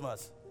celebrating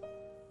Christmas.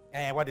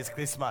 And what is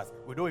Christmas?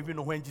 We don't even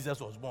know when Jesus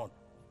was born.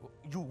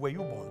 Were you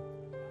born?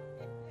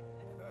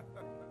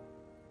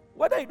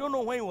 Whether you don't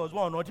know when he was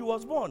born or not, he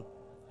was born.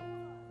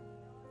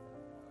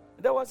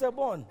 There was a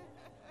born.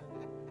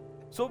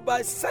 So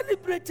by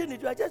celebrating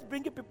it, you are just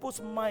bringing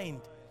people's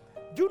mind.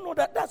 Do you know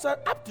that that's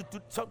up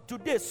to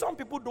today, some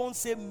people don't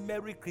say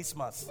Merry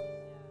Christmas.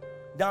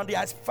 Now they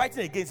are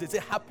fighting against it. They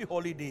say Happy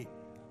Holiday.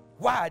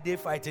 Why are they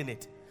fighting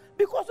it?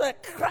 Because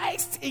of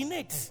Christ in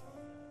it.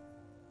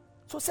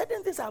 So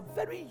certain things are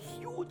very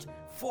huge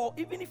for,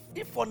 even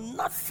if for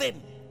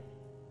nothing.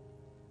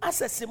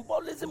 As a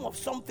symbolism of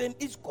something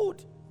is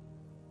good.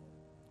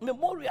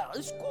 Memorial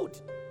is good.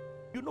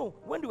 You know,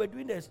 when they were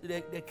doing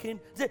the king,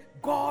 they say,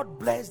 God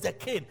bless the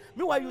king.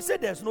 Meanwhile, you say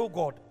there's no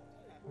God.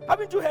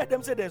 Haven't you heard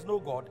them say there's no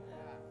God?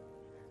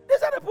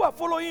 These are the people who are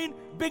following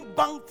Big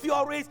Bang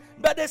theories,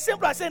 but they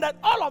simply are saying that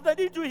all of them,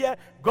 did you hear?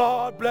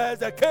 God bless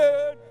the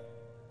king.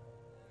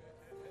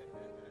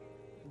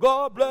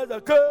 God bless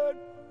the king.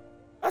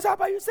 I said,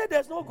 but you said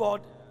there's no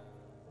God.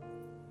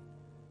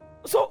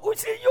 So you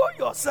see, you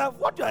yourself,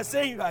 what you are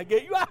saying,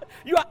 you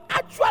are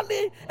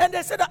actually, and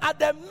they said that at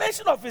the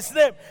mention of his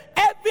name,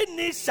 every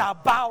knee shall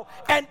bow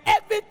and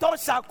every tongue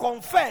shall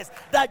confess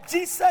that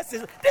Jesus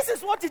is. This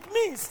is what it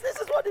means. This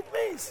is what it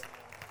means.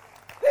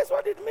 This is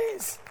what it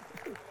means.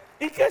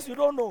 In case you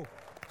don't know,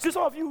 see,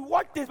 some of you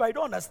watch this, but you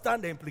don't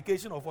understand the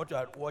implication of what you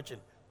are watching.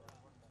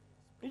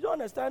 You don't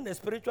understand the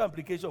spiritual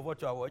implication of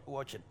what you are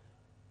watching.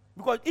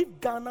 Because if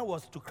Ghana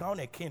was to crown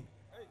a king,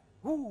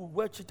 who would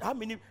watch it? How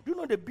many? Do you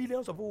know the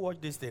billions of who watch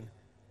this thing?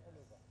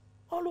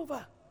 All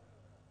over.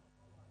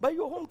 But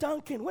your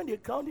hometown king, when they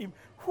crowned him,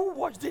 who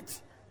watched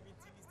it?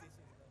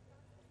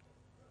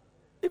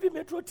 Even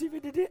Metro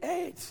TV, they did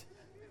 8.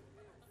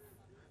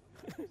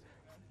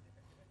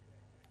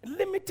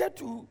 Limited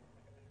to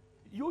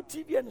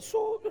UTV and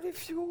so very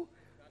few.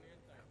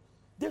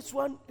 This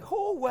one,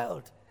 whole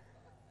world.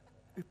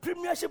 The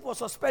premiership was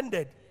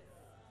suspended.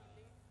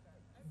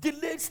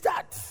 Delayed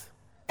start.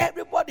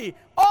 Everybody,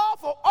 all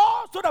for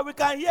all, so that we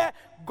can hear,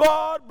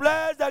 God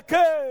bless the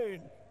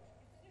king.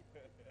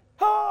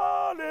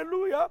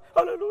 Hallelujah,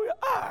 hallelujah.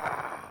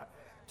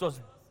 It was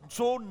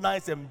so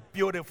nice and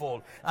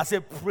beautiful. I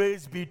said,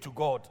 praise be to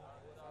God.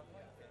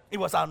 It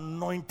was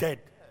anointed.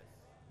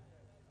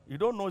 You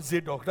don't know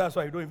Zadok. That's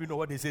why you don't even know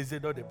what they say.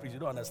 Zadok the priest. You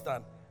don't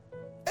understand.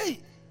 Hey.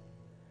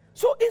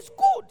 So it's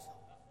good.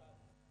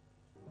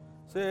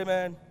 Say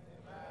amen.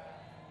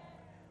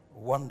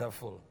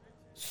 Wonderful.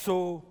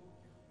 So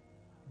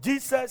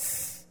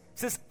Jesus'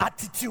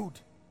 attitude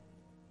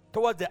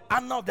towards the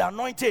honor of the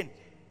anointing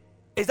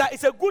is that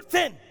it's a good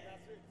thing.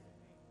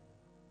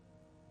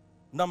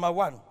 Number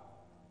one,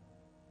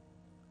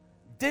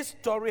 this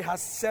story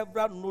has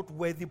several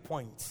noteworthy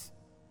points.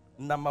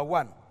 Number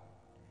one,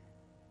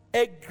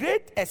 a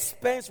great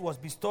expense was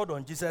bestowed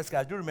on Jesus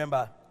Christ. Do you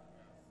remember?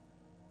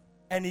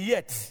 And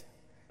yet,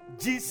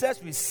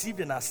 Jesus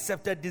received and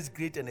accepted this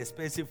great and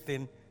expensive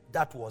thing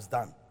that was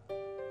done.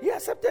 He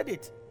accepted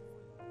it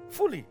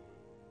fully.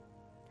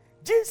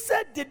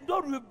 Jesus did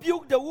not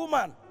rebuke the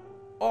woman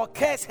or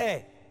curse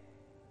her.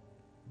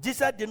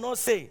 Jesus did not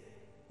say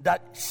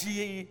that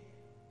she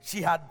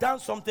had done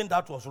something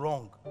that was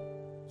wrong.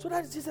 So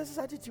that is Jesus'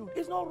 attitude.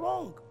 It's not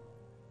wrong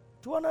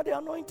to honor the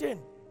anointing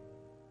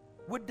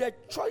with the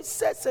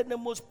choicest and the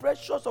most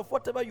precious of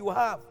whatever you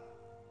have.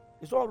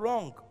 It's not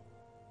wrong.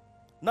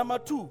 Number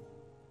two,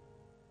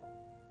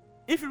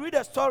 if you read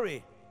the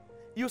story,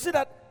 you see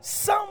that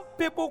some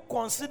people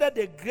consider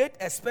the great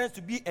expense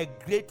to be a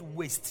great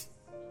waste.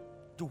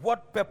 To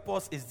what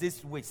purpose is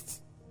this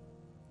waste?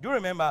 Do you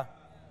remember?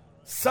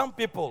 Some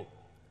people.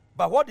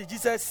 But what did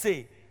Jesus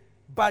say?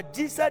 But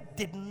Jesus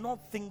did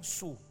not think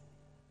so.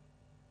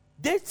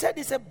 They said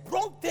it's a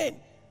wrong thing.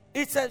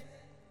 It's a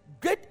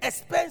great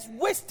expense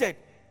wasted.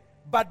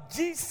 But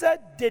Jesus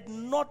did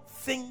not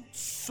think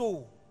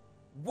so.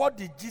 What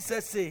did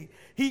Jesus say?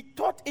 He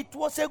thought it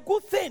was a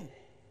good thing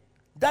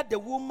that the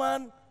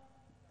woman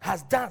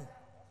has done.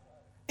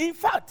 In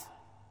fact,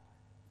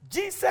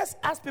 Jesus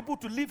asked people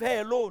to leave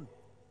her alone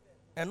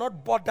and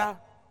not bother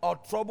or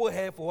trouble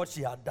her for what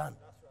she had done.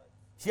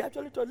 She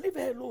actually told, leave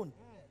her alone.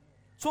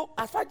 So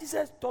as far as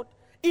Jesus thought,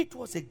 it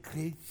was a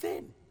great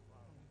thing.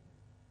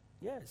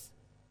 Yes.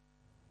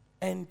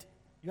 And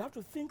you have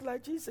to think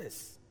like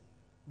Jesus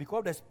because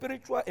of the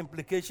spiritual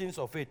implications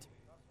of it.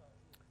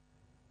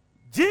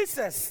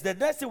 Jesus, the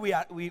next thing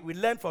we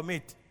learn from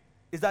it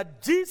is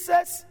that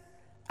Jesus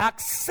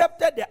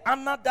accepted the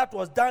honor that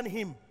was done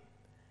him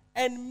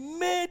and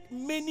made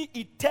many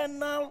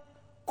eternal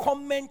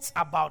comments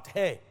about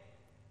her.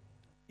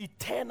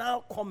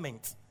 Eternal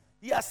comments.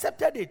 He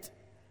accepted it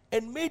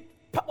and made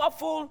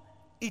powerful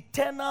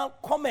eternal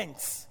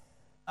comments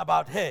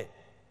about her.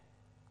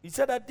 He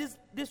said that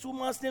this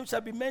woman's name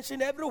shall be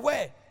mentioned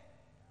everywhere.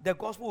 The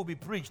gospel will be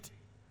preached.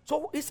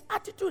 So his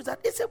attitude is that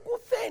it's a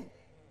good thing.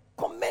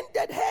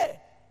 Commended her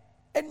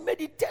and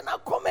made eternal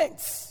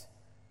comments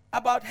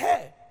about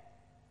her.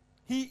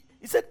 He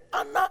said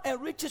honor and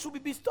riches will be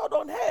bestowed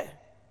on her.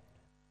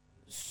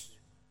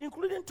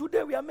 Including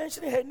today, we are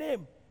mentioning her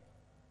name.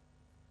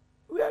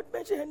 We are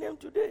mentioning her name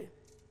today.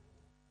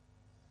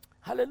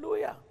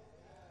 Hallelujah.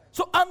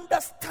 So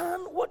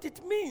understand what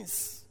it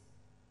means.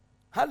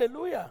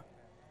 Hallelujah.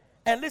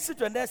 And listen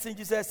to the next thing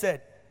Jesus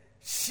said.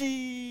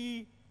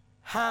 She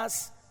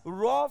has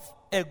wrought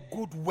a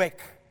good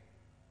work.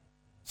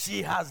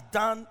 She has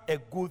done a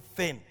good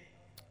thing.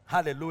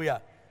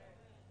 Hallelujah.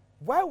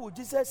 Why would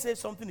Jesus say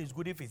something is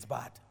good if it's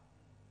bad?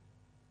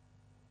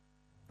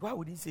 Why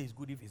would he say it's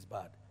good if it's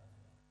bad?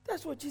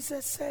 That's what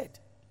Jesus said.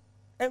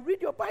 And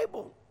read your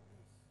Bible.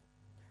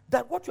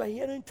 That what you are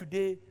hearing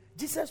today,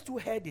 Jesus too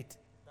heard it.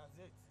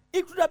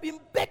 It would have been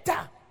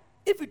better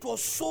if it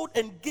was sold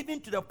and given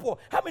to the poor.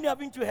 How many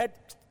haven't you heard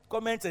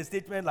comments and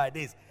statements like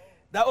this?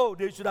 That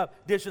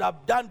they should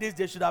have done this,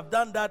 they should have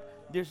done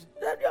that. Then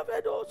you have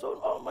heard also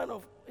all manner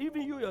of.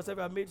 Even you yourself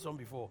have made some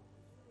before.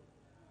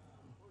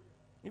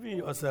 Even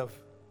yourself,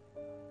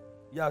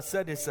 you have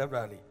said it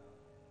severally.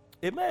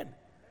 Amen.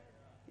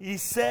 He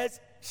says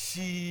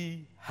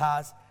she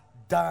has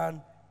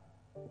done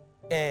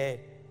a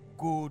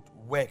good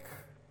work.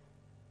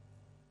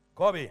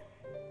 Kobe.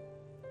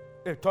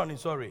 Hey, Tony,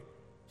 sorry.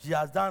 She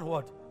has done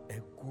what? A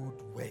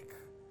good work.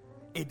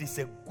 It is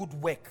a good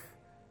work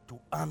to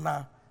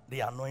honor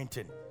the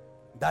anointing.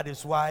 That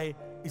is why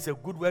it's a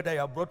good work that you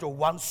have brought to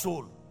one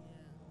soul.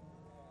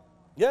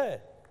 Yeah.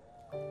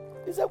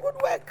 It's a good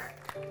work.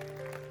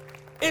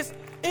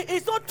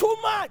 It's not too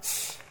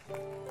much.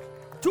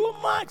 Too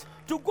much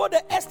to go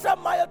the extra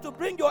mile to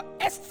bring your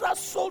extra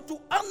soul to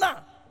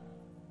honor.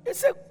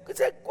 It's a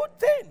good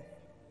thing.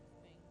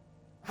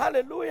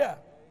 Hallelujah.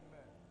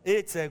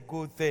 It's a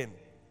good thing.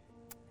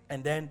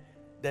 And then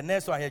the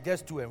next one here,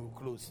 just two and we'll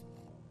close.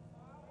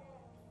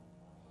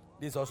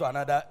 This is also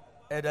another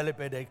elderly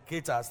pair. The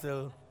kids are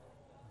still.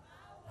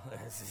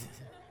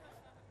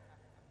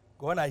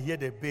 When I hear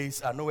the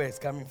bass, I know where it's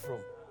coming from.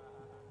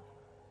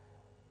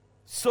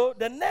 So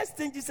the next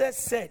thing Jesus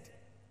said,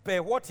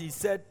 per what he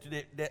said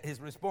to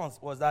his response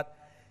was that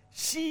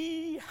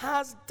she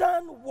has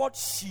done what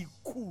she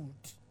could.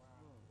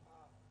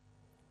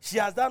 She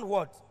has done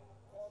what?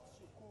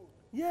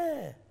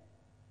 Yeah.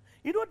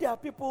 You know, there are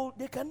people,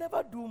 they can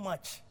never do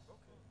much.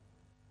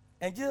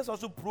 And Jesus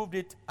also proved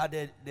it at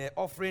the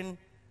offering,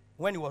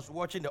 when he was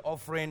watching the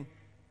offering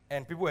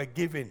and people were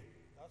giving.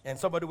 And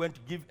somebody went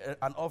to give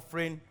an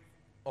offering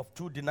of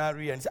 2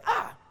 denarii and said,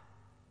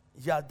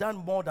 she has done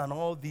more than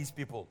all these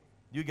people.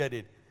 You get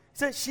it? He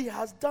said, she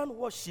has done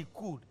what she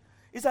could.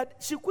 He said,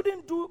 she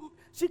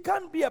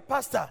can't be a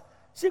pastor.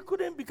 She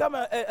couldn't become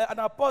an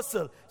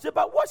apostle. He said,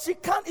 but what she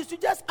can is to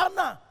just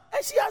honor.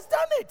 And she has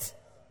done it.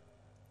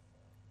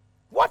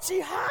 What she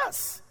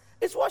has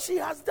is what she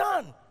has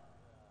done.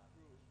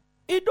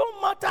 It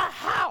don't matter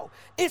how.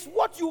 It's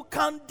what you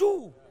can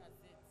do.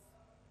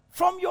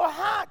 From your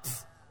heart.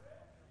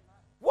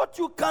 What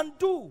you can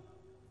do.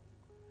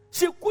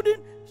 She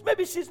couldn't,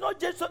 maybe she's not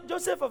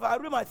Joseph of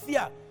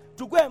Arimathea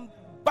to go and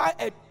buy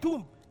a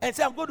tomb and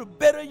say, I'm going to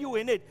bury you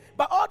in it.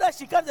 But all that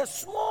she can, the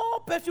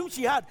small perfume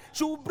she had,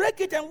 she will break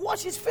it and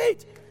wash his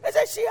feet. And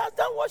say, she has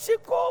done what she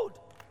could.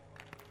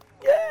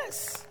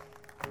 Yes.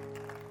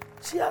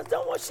 She has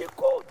done what she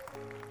could.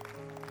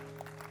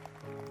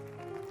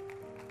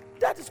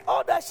 That is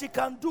all that she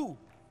can do.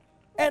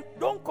 And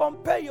don't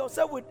compare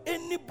yourself with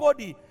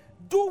anybody.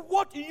 Do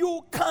what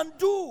you can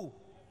do.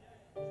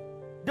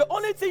 The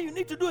only thing you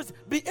need to do is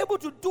be able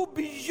to do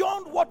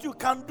beyond what you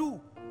can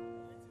do.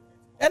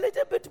 A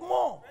little bit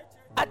more.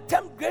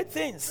 Attempt great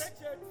things.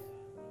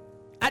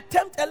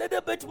 Attempt a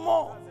little bit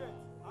more.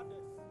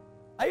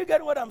 Are you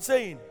getting what I'm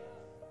saying?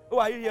 Oh,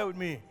 are you here with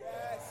me?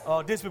 Yes.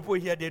 Oh, these people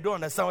here, they don't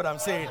understand what I'm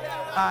saying.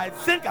 I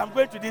think I'm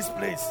going to this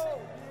place.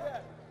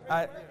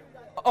 They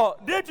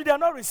are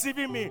not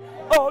receiving me.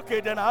 Oh, okay,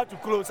 then I have to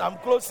close. I'm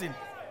closing.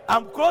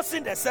 I'm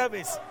closing the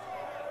service.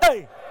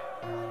 Hey,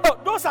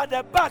 those at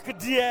the back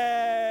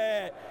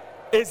there.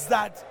 Is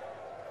that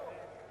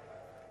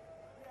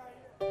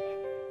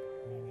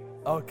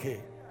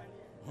okay?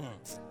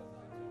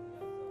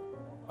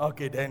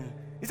 Okay, then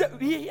he said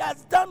he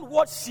has done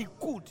what she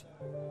could.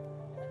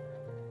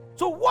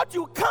 So what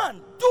you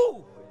can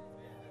do,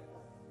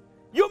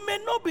 you may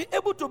not be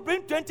able to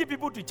bring 20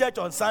 people to church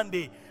on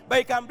Sunday, but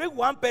you can bring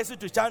one person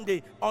to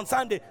Sunday on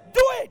Sunday.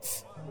 Do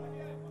it.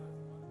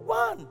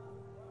 One.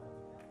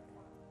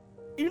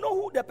 You know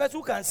who the person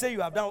who can say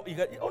you have done?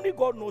 Only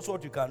God knows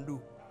what you can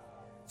do.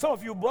 Some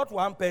of you brought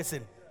one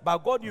person, but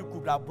God, you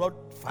could have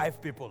brought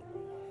 5 people.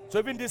 So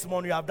even this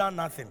morning, you have done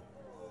nothing.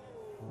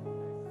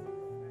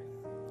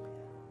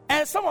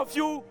 And some of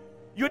you,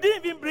 you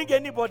didn't even bring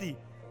anybody,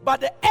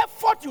 but the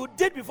effort you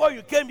did before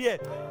you came here,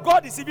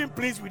 God is even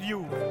pleased with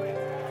you.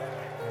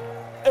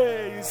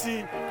 Hey, you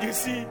see.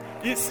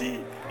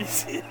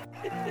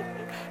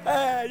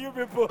 Hey, you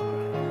people,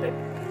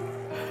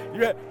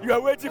 you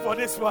are waiting for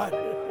this one.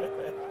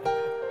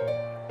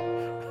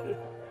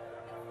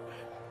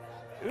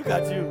 Look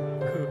at you.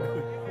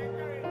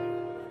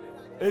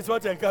 It's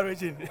what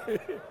encouraging.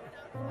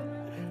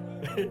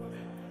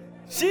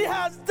 She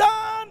has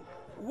done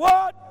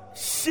what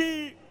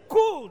she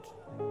could.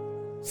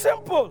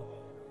 Simple.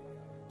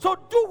 So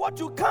do what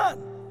you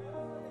can.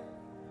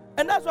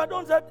 And that's why I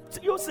don't say,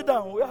 you sit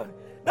down.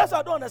 That's why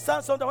I don't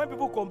understand sometimes when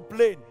people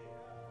complain.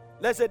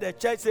 Let's say the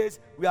church says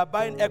we are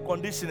buying air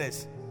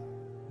conditioners.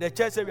 The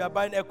church says we are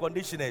buying air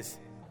conditioners.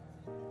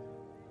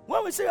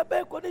 When we say a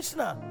air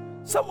conditioner,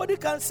 somebody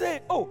can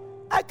say, oh,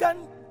 I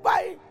can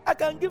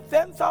give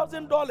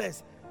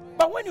 $10,000.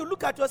 But when you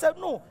look at yourself,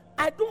 no,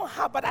 I don't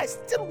have, but I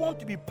still want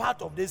to be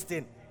part of this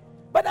thing.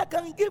 But I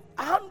can give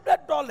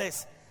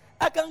 $100.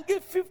 I can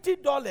give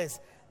 $50.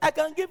 I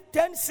can give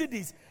 10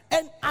 cedis.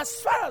 And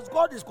as far as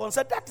God is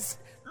concerned, that is,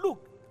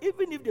 look,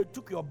 even if they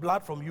took your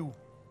blood from you,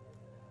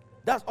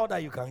 that's all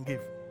that you can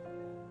give.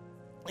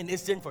 In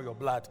exchange for your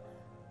blood.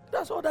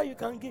 That's all that you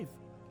can give.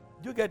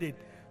 Do you get it?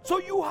 So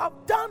you have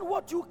done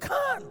what you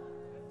can.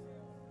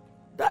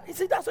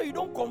 That's why you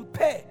don't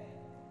compare.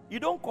 You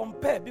don't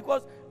compare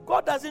because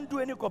God doesn't do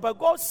any compare.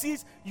 God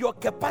sees your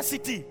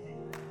capacity,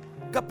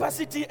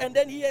 and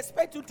then He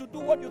expects you to do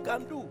what you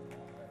can do.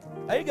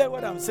 Are you getting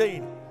what I'm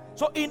saying?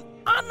 So in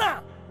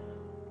honor,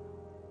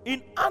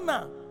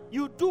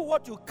 you do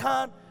what you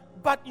can,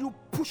 but you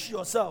push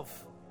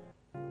yourself.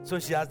 So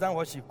she has done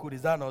what she could.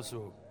 Is that not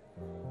so?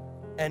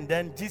 And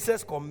then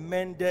Jesus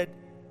commended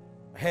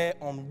her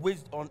on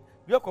wisdom.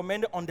 We are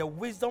commended on the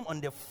wisdom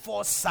and the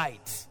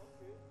foresight.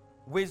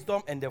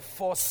 Wisdom and the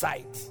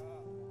foresight.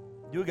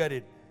 Do you get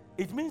it?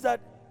 It means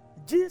that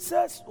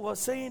Jesus was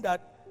saying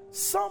that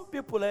some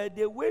people,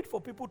 they wait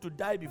for people to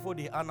die before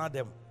they honor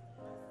them.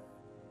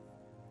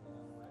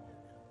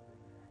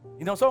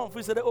 You know, some of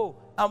you said, oh,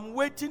 I'm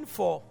waiting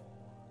for...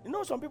 You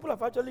know, some people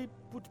have actually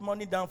put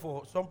money down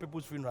for some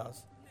people's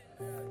funerals.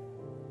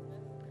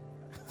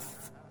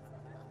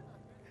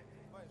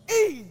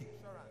 Hey!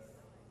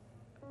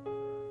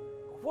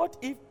 What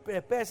if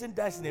a person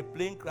dies in a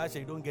plane crash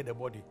and you don't get the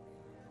body?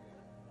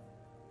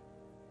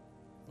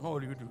 What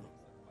will you do?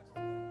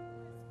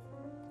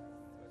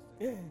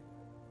 Yeah.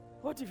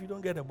 What if you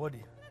don't get the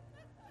body?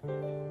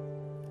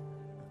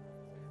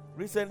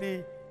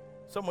 Recently,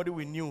 somebody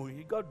we knew,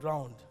 he got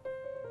drowned.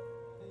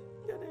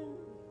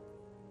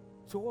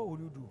 So what will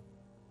you do?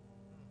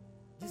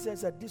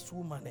 Jesus said, this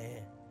woman,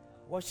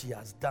 what she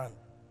has done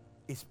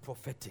is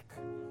prophetic.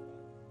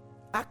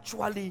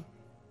 actually,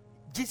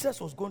 Jesus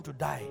was going to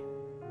die.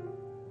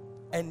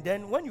 And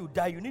then when you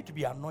die, you need to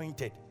be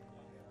anointed.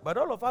 But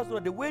all of us know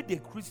the way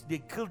they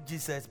killed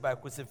Jesus by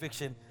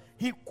crucifixion,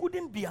 he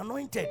couldn't be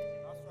anointed.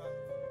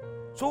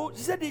 So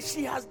she said that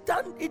she has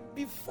done it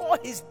before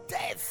his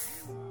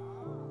death.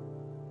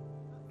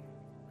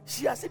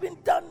 She has even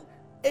done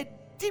a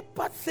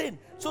deeper thing.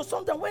 So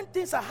sometimes when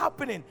things are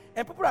happening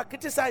and people are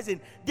criticizing,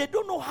 they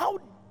don't know how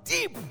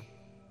deep,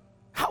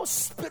 how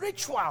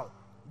spiritual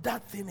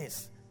that thing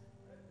is.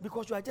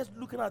 Because you are just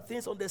looking at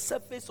things on the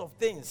surface of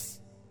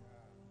things.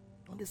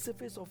 On the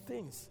surface of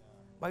things.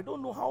 But I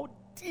don't know how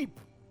deep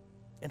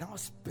and how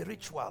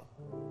spiritual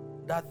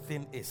that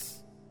thing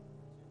is.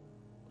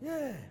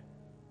 Yeah.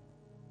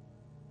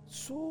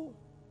 So,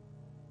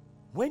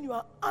 when you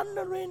are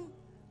honoring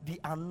the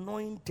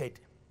anointed,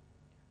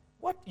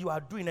 what you are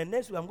doing, and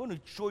next week I'm going to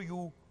show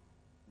you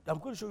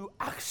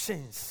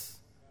actions.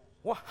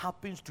 What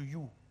happens to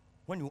you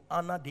when you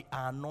honor the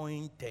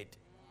anointed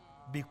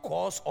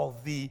because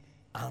of the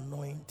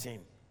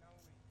anointing?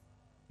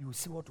 You will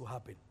see what will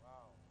happen.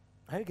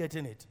 Are you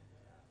getting it?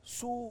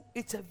 So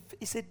it's a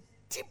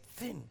deep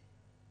thing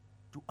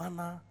to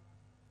honor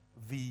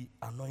the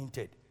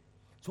anointed.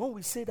 So when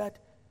we say that,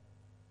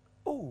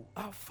 oh,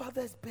 our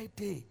father's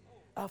birthday,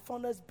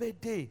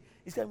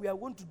 is that we are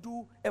going to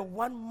do a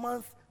 1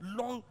 month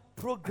long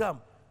program,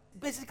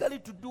 basically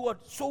to do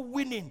what? So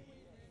winning.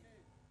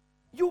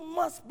 You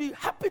must be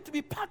happy to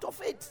be part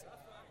of it.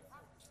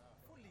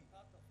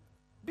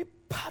 Be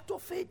part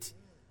of it.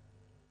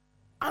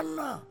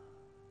 Honor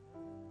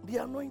the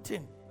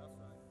anointing.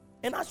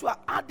 And as you are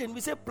adding,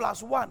 we say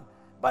 +1.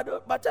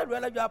 But by the time you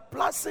realize you are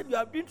plussing, you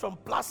are doing some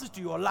pluses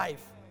to your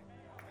life.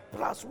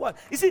 +1.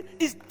 You see,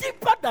 it's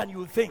deeper than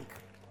you think.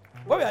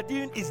 What we are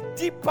doing is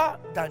deeper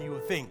than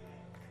you think.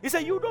 He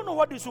said, you don't know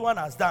what this one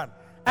has done.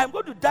 I'm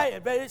going to die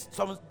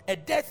a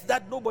death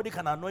that nobody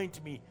can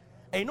anoint me.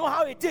 And you know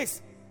how it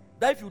is?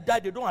 That if you die,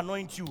 they don't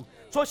anoint you.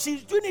 So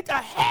she's doing it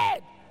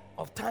ahead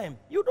of time.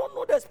 You don't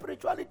know the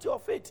spirituality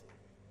of it.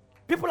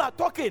 People are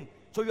talking,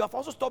 so you have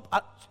also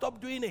stop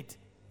doing it.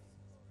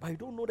 But you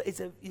don't know that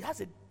it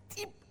has a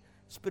deep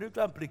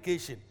spiritual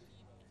implication.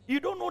 You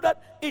don't know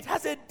that it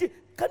has a deep.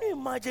 Can you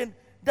imagine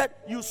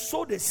that you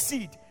sow the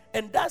seed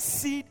and that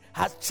seed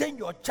has changed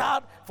your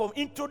child from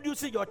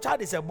introducing your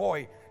child as a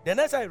boy? The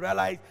next time you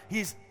realize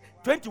he's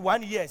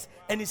 21 years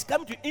and he's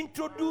come to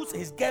introduce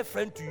his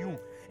girlfriend to you.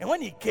 And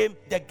when he came,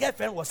 the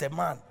girlfriend was a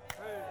man.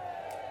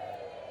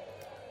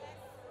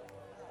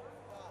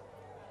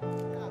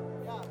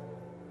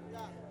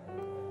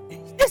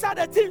 These are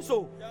the things,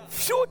 so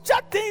future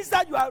things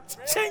that you are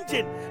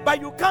changing, but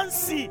you can't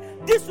see.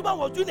 This woman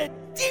was doing a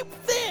deep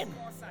thing,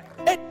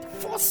 a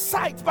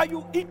foresight, but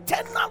you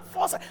eternal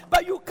foresight,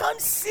 but you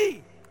can't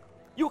see.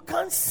 You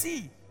can't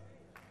see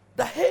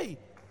that, hey,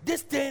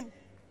 this thing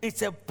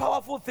is a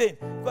powerful thing.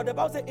 Because the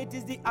Bible says it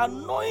is the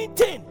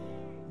anointing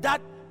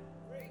that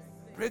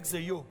breaks the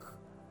yoke.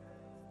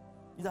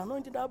 It's the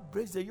anointing that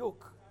breaks the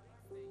yoke.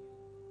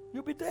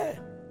 You'll be there.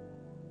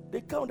 They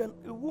count a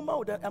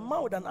man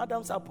with an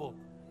Adam's apple.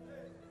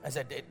 I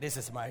said, this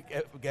is my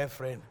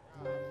girlfriend.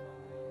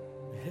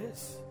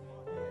 Yes.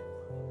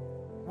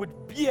 With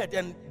beard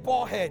and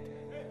bald head.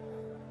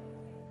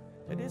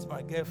 So this is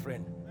my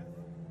girlfriend.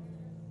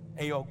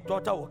 And your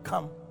daughter will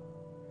come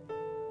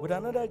with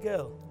another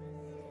girl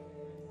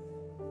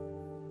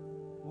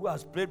who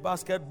has played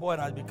basketball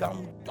and has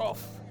become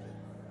tough.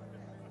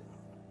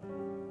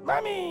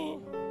 Mommy,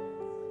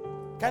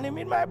 can you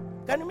meet my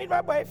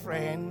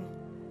boyfriend?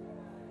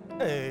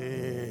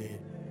 Hey.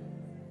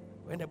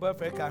 When the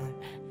boyfriend comes,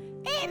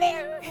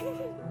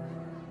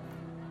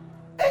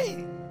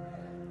 hey,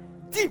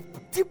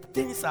 deep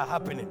things are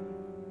happening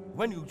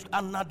when you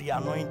honor the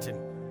anointing.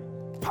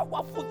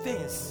 Powerful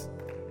things.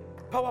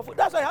 Powerful.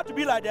 That's why you have to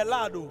be like the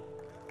lad.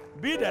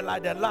 Be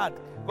like the lad.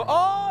 But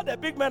all the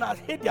big men have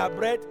hid their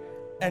bread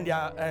and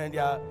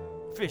their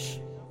fish.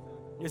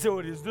 You say, oh,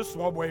 it's this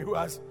small boy who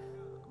has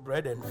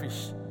bread and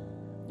fish.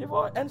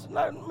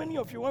 And many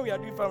of you, when we are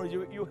doing families,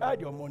 you hide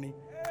your money.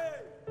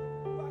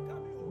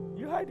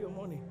 You hide your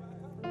money.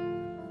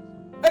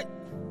 Hey,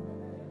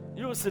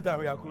 you sit down.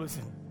 We are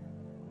closing.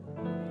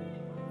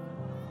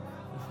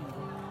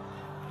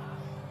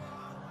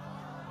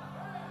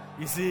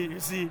 You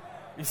see.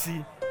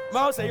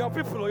 Mao say, your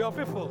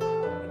people,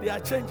 they are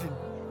changing.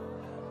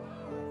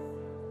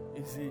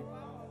 You see.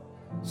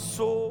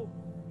 So,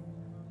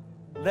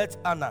 let's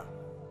honor.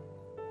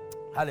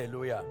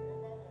 Hallelujah.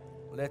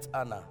 Let's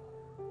honor.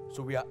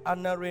 So we are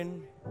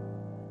honoring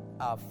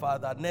our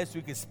Father. Next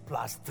week is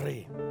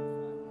 +3.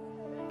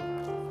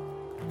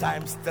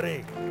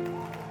 ×3.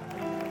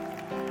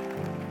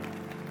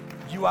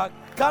 You are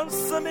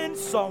canceling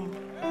some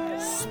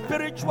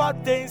spiritual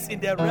things in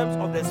the realms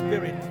of the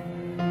spirit.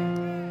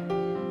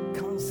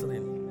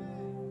 Canceling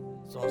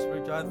some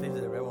spiritual things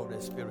in the realm of the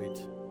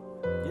spirit.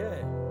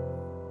 Yeah.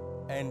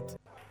 And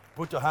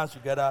put your hands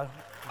together.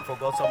 You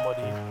forgot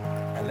somebody.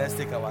 And let's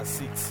take our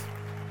seats.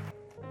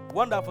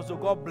 Wonderful. So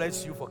God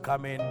bless you for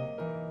coming.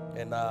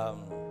 And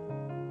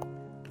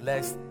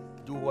let's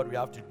do what we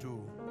have to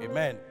do.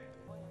 Amen.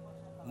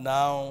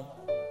 Now,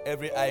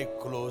 every eye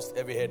closed,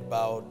 every head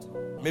bowed.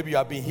 Maybe you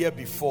have been here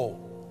before,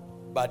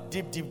 but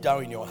deep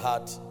down in your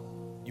heart,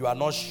 you are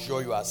not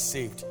sure you are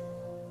saved.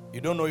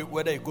 You don't know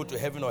whether you go to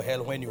heaven or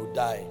hell when you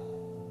die.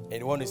 And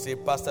you want to say,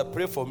 Pastor,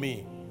 pray for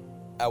me.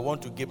 I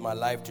want to give my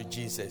life to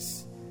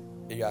Jesus.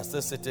 And you are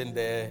still sitting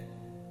there.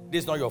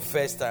 This is not your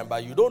first time,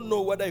 but you don't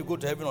know whether you go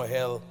to heaven or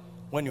hell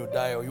when you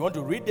die, or you want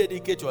to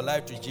rededicate your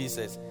life to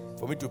Jesus.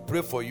 For me to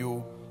pray for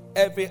you,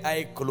 every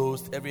eye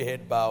closed, every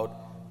head bowed,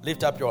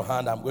 lift up your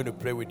hand. I'm going to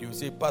pray with you.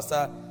 Say,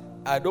 Pastor,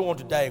 I don't want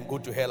to die and go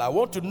to hell. I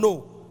want to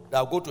know that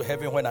I'll go to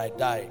heaven when I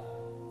die.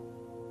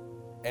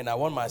 And I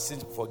want my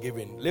sins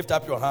forgiven. Lift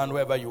up your hand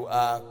wherever you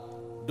are.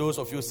 Those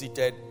of you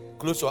seated,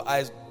 close your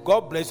eyes.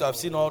 God bless you. I've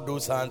seen all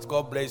those hands.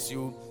 God bless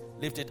you.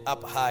 Lift it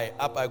up high,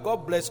 up high.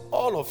 God bless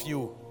all of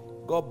you.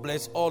 God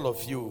bless all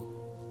of you.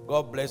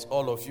 God bless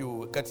all of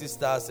you. Courtesy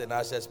stars and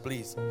ashes,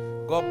 please.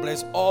 God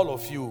bless all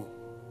of you.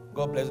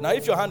 God bless. Now,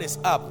 if your hand is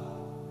up,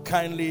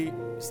 kindly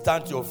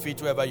stand to your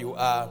feet wherever you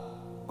are.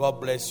 God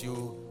bless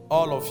you.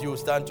 All of you,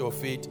 stand to your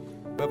feet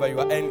wherever you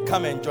are. And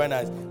come and join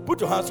us.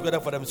 Put your hands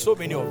together for them. So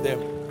many of them.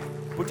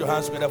 Put your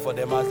hands together for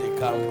them as they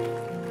come.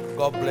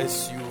 God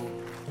bless you.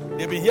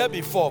 They've been here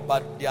before,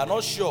 but they are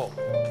not sure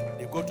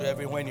they go to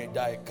heaven when you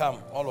die. Come,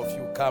 all of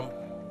you, come.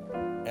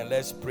 And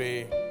let's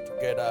pray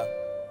together.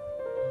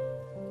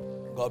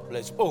 God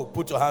bless you. Oh,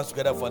 put your hands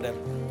together for them.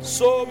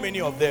 So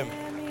many of them.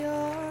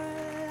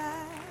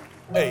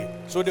 Hey,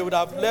 so they would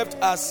have left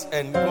us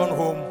and gone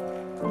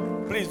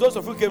home. Please, those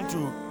of you who came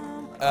to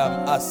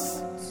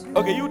us.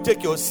 Okay, you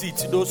take your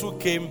seat. Those who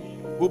came,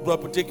 who brought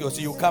people, take your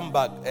seat. You come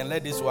back and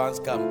let these ones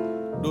come.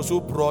 Those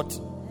who brought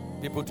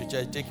people to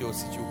church, take your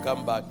seat. You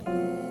come back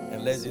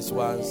and let these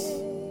ones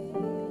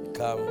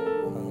come.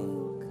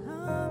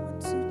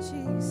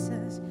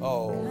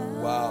 Oh,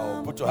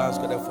 wow. Put your hands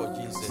together for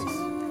Jesus.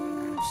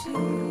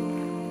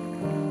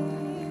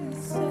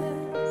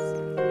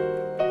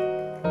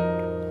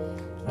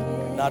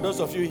 Now, those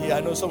of you here, I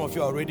know some of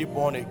you are already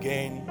born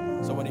again.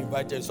 Someone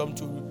invited, some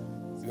too,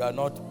 you are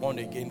not born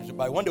again.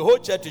 But I want the whole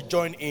church to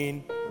join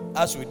in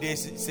as we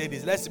say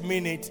this. Let's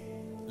mean it,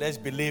 let's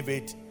believe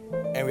it,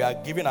 and we are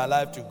giving our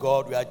life to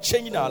God. We are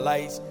changing our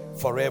lives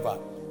forever.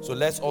 So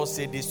let's all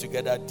say this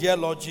together. Dear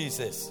Lord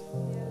Jesus,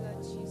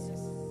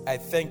 I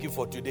thank you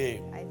for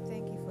today.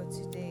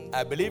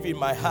 I believe in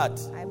my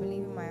heart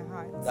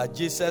that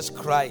Jesus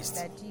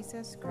Christ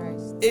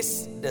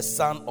is the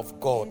Son of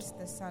God.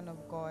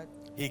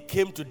 He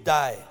came to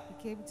die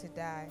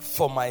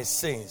for my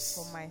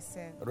sins.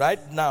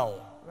 Right now,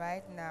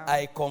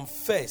 I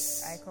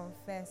confess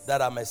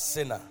that I'm a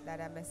sinner.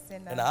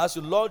 And I ask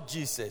you, Lord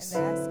Jesus,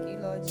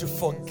 to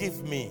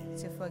forgive me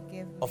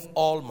of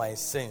all my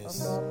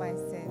sins.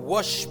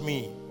 Wash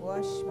me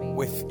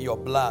with your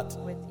blood.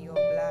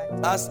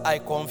 As I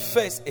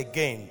confess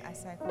again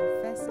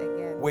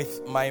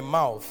with my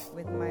mouth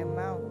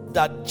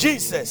that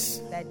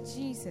Jesus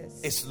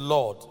is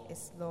Lord.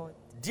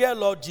 Dear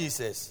Lord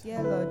Jesus,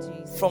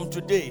 from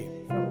today,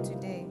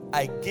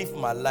 I give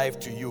my life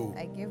to you.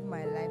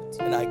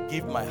 And I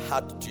give my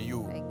heart to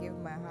you.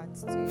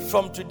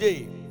 From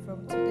today,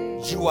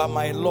 you are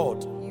my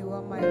Lord.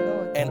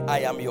 And I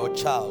am your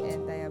child.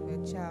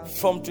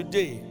 From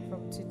today,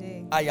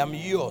 I am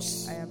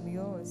yours.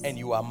 And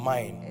you are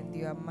mine.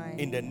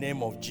 In the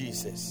name of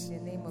Jesus.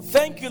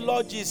 Thank you,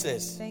 Lord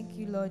Jesus.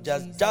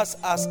 Just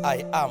as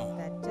I am,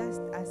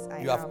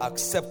 you have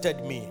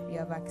accepted me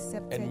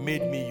and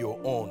made me your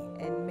own.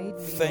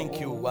 Thank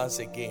you once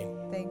again.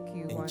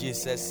 In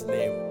Jesus'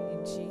 name.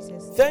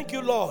 Thank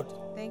you, Lord,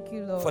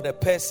 for the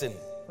person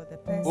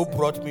who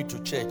brought me to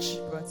church.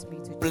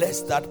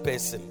 Bless that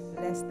person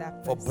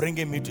for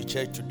bringing me to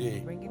church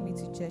today.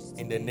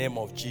 In the name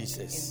of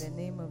Jesus.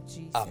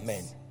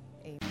 Amen.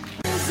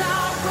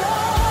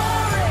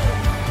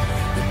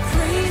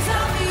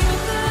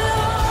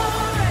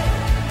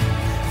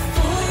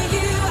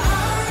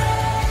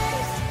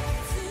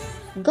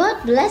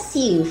 God bless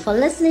you for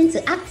listening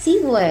to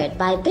Active Word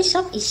by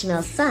Bishop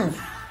Ishmael Sam.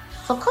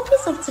 For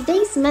copies of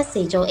today's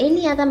message or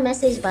any other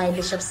message by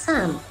Bishop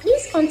Sam,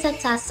 please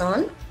contact us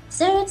on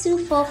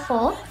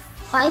 0244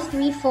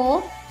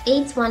 534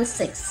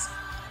 816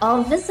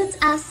 or visit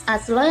us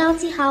at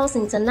Loyalty House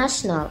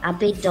International,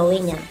 Abbey,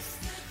 Dahwenya.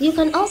 You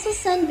can also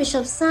send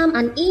Bishop Sam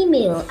an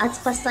email at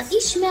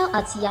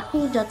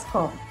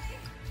pastorishmael@yahoo.com.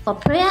 For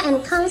prayer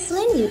and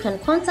counseling, you can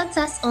contact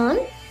us on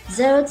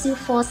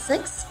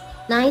 0246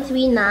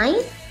 939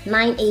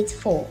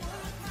 984.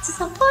 To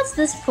support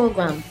this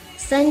program,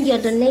 send your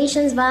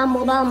donations via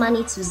mobile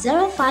money to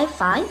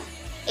 055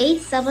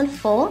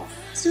 874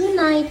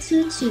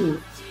 2922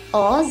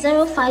 or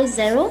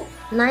 050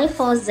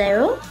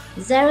 940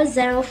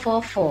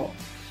 0044.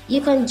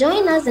 You can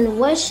join us in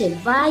worship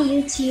via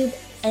YouTube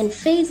and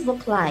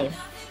Facebook Live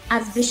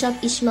at Bishop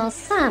Ishmael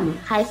Sam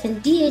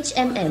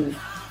 -DHMM.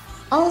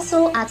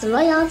 Also at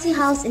Loyalty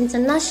House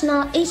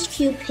International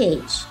HQ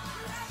page.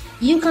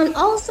 You can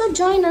also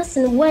join us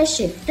in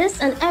worship this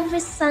and every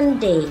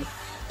Sunday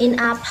in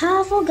our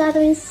powerful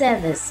gathering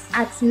service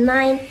at 9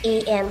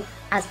 a.m.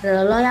 at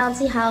the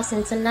Loyalty House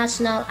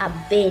International,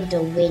 Abbey,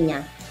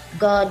 Dahwenya.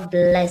 God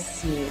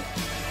bless you.